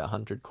 fuck yeah,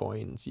 100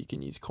 coins. You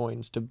can use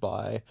coins to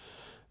buy,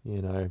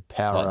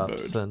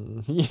 power-ups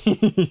and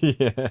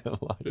yeah,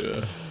 like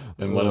Yeah.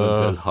 And one of them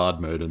says hard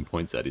mode and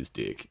points at his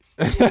dick.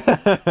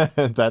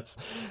 that's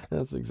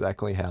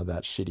exactly how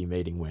that shitty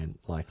meeting went.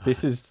 Like,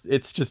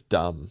 it's just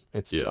dumb.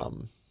 It's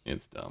dumb.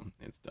 It's dumb.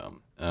 It's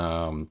dumb.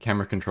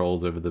 Camera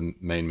controls over the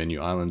main menu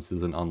islands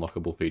is an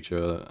unlockable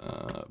feature,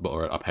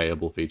 or a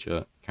payable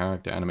feature.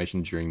 Character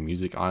animation during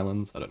music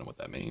islands. I don't know what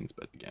that means,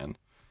 but again,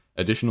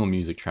 additional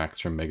music tracks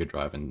from Mega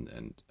Drive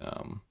and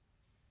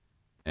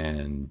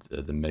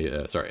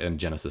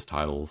Genesis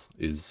titles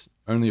is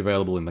only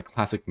available in the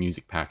classic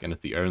music pack, and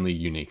it's the only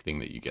unique thing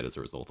that you get as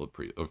a result of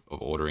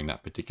ordering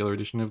that particular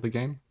edition of the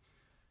game.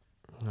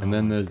 And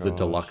then there's the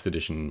deluxe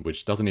edition,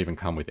 which doesn't even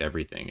come with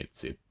everything.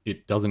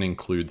 It doesn't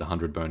include the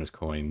 100 bonus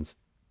coins.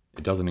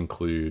 It doesn't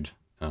include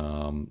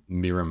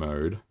mirror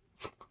mode,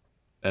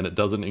 and it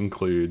doesn't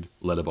include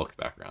letterbox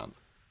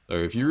backgrounds. So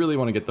if you really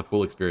want to get the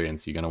full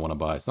experience, you're going to want to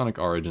buy Sonic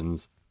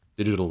Origins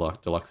Digital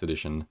Deluxe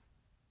Edition.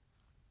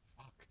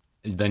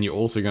 Then you're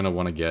also going to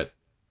want to get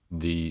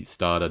the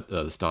Start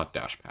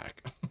Dash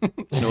pack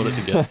in order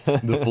to get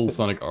the full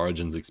Sonic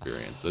Origins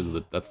experience.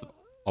 That's the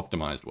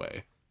optimized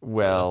way.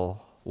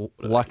 Well,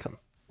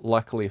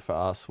 luckily for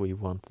us, we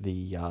want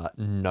the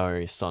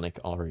no Sonic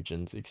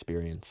Origins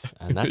experience,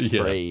 and that's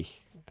free.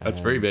 That's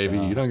free, baby.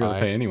 You don't got to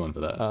pay anyone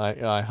for that.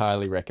 I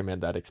highly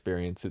recommend that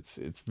experience.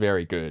 It's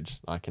very good.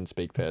 I can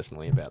speak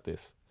personally about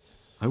this.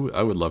 I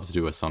would love to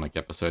do a Sonic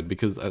episode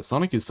because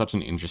Sonic is such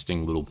an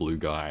interesting little blue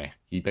guy.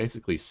 He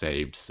basically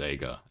saved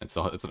Sega. It's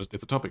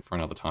a topic for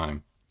another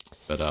time.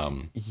 But I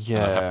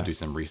have to do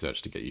some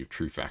research to get you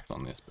true facts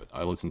on this. But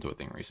I listened to a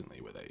thing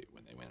recently when they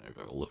went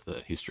over all of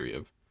the history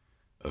of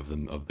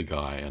the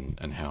guy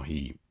and how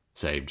he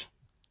saved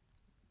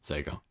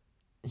Sega.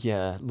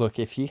 Yeah, look,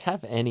 if you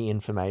have any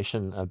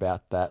information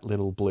about that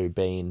little blue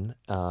bean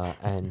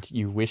and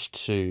you wish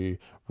to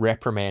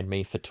reprimand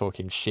me for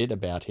talking shit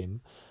about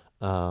him,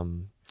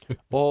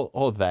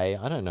 or they,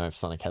 I don't know if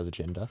Sonic has a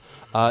gender,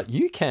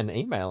 you can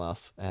email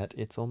us at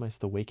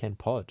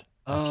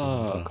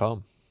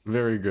itsalmosttheweekendpod@gmail.com.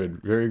 Very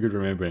good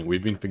remembering.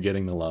 We've been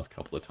forgetting the last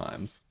couple of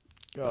times.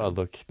 Oh,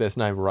 look, there's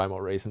no rhyme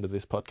or reason to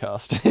this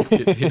podcast.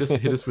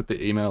 hit us with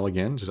the email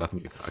again. I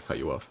think I cut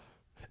you off.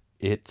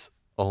 It's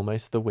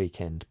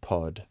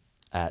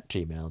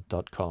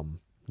almosttheweekendpod@gmail.com.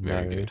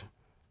 Very good.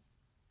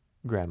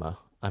 Grammar.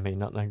 I mean,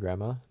 not no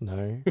grammar.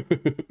 No.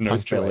 No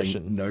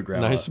spelling. No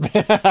grammar.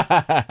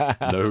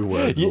 No No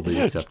words will be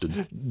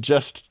accepted.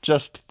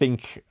 Just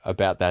think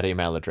about that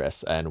email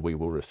address and we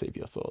will receive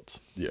your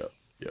thoughts. Yeah.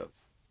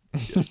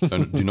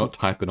 Do not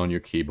type it on your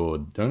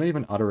keyboard. Don't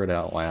even utter it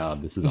out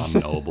loud. This is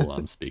unknowable,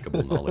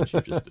 unspeakable knowledge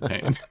you've just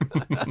attained.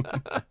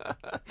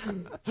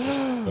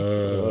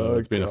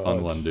 It's been a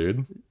fun one,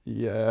 dude.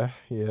 Yeah.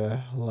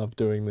 Love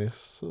doing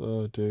this.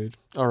 Oh, dude.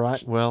 All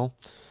right, well,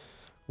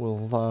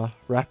 we'll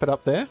wrap it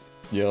up there.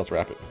 Yeah, let's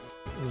wrap it.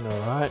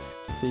 All right.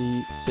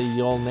 See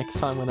y'all next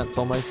time when it's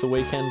almost the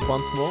weekend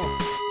once more.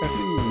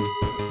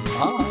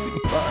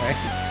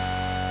 Bye.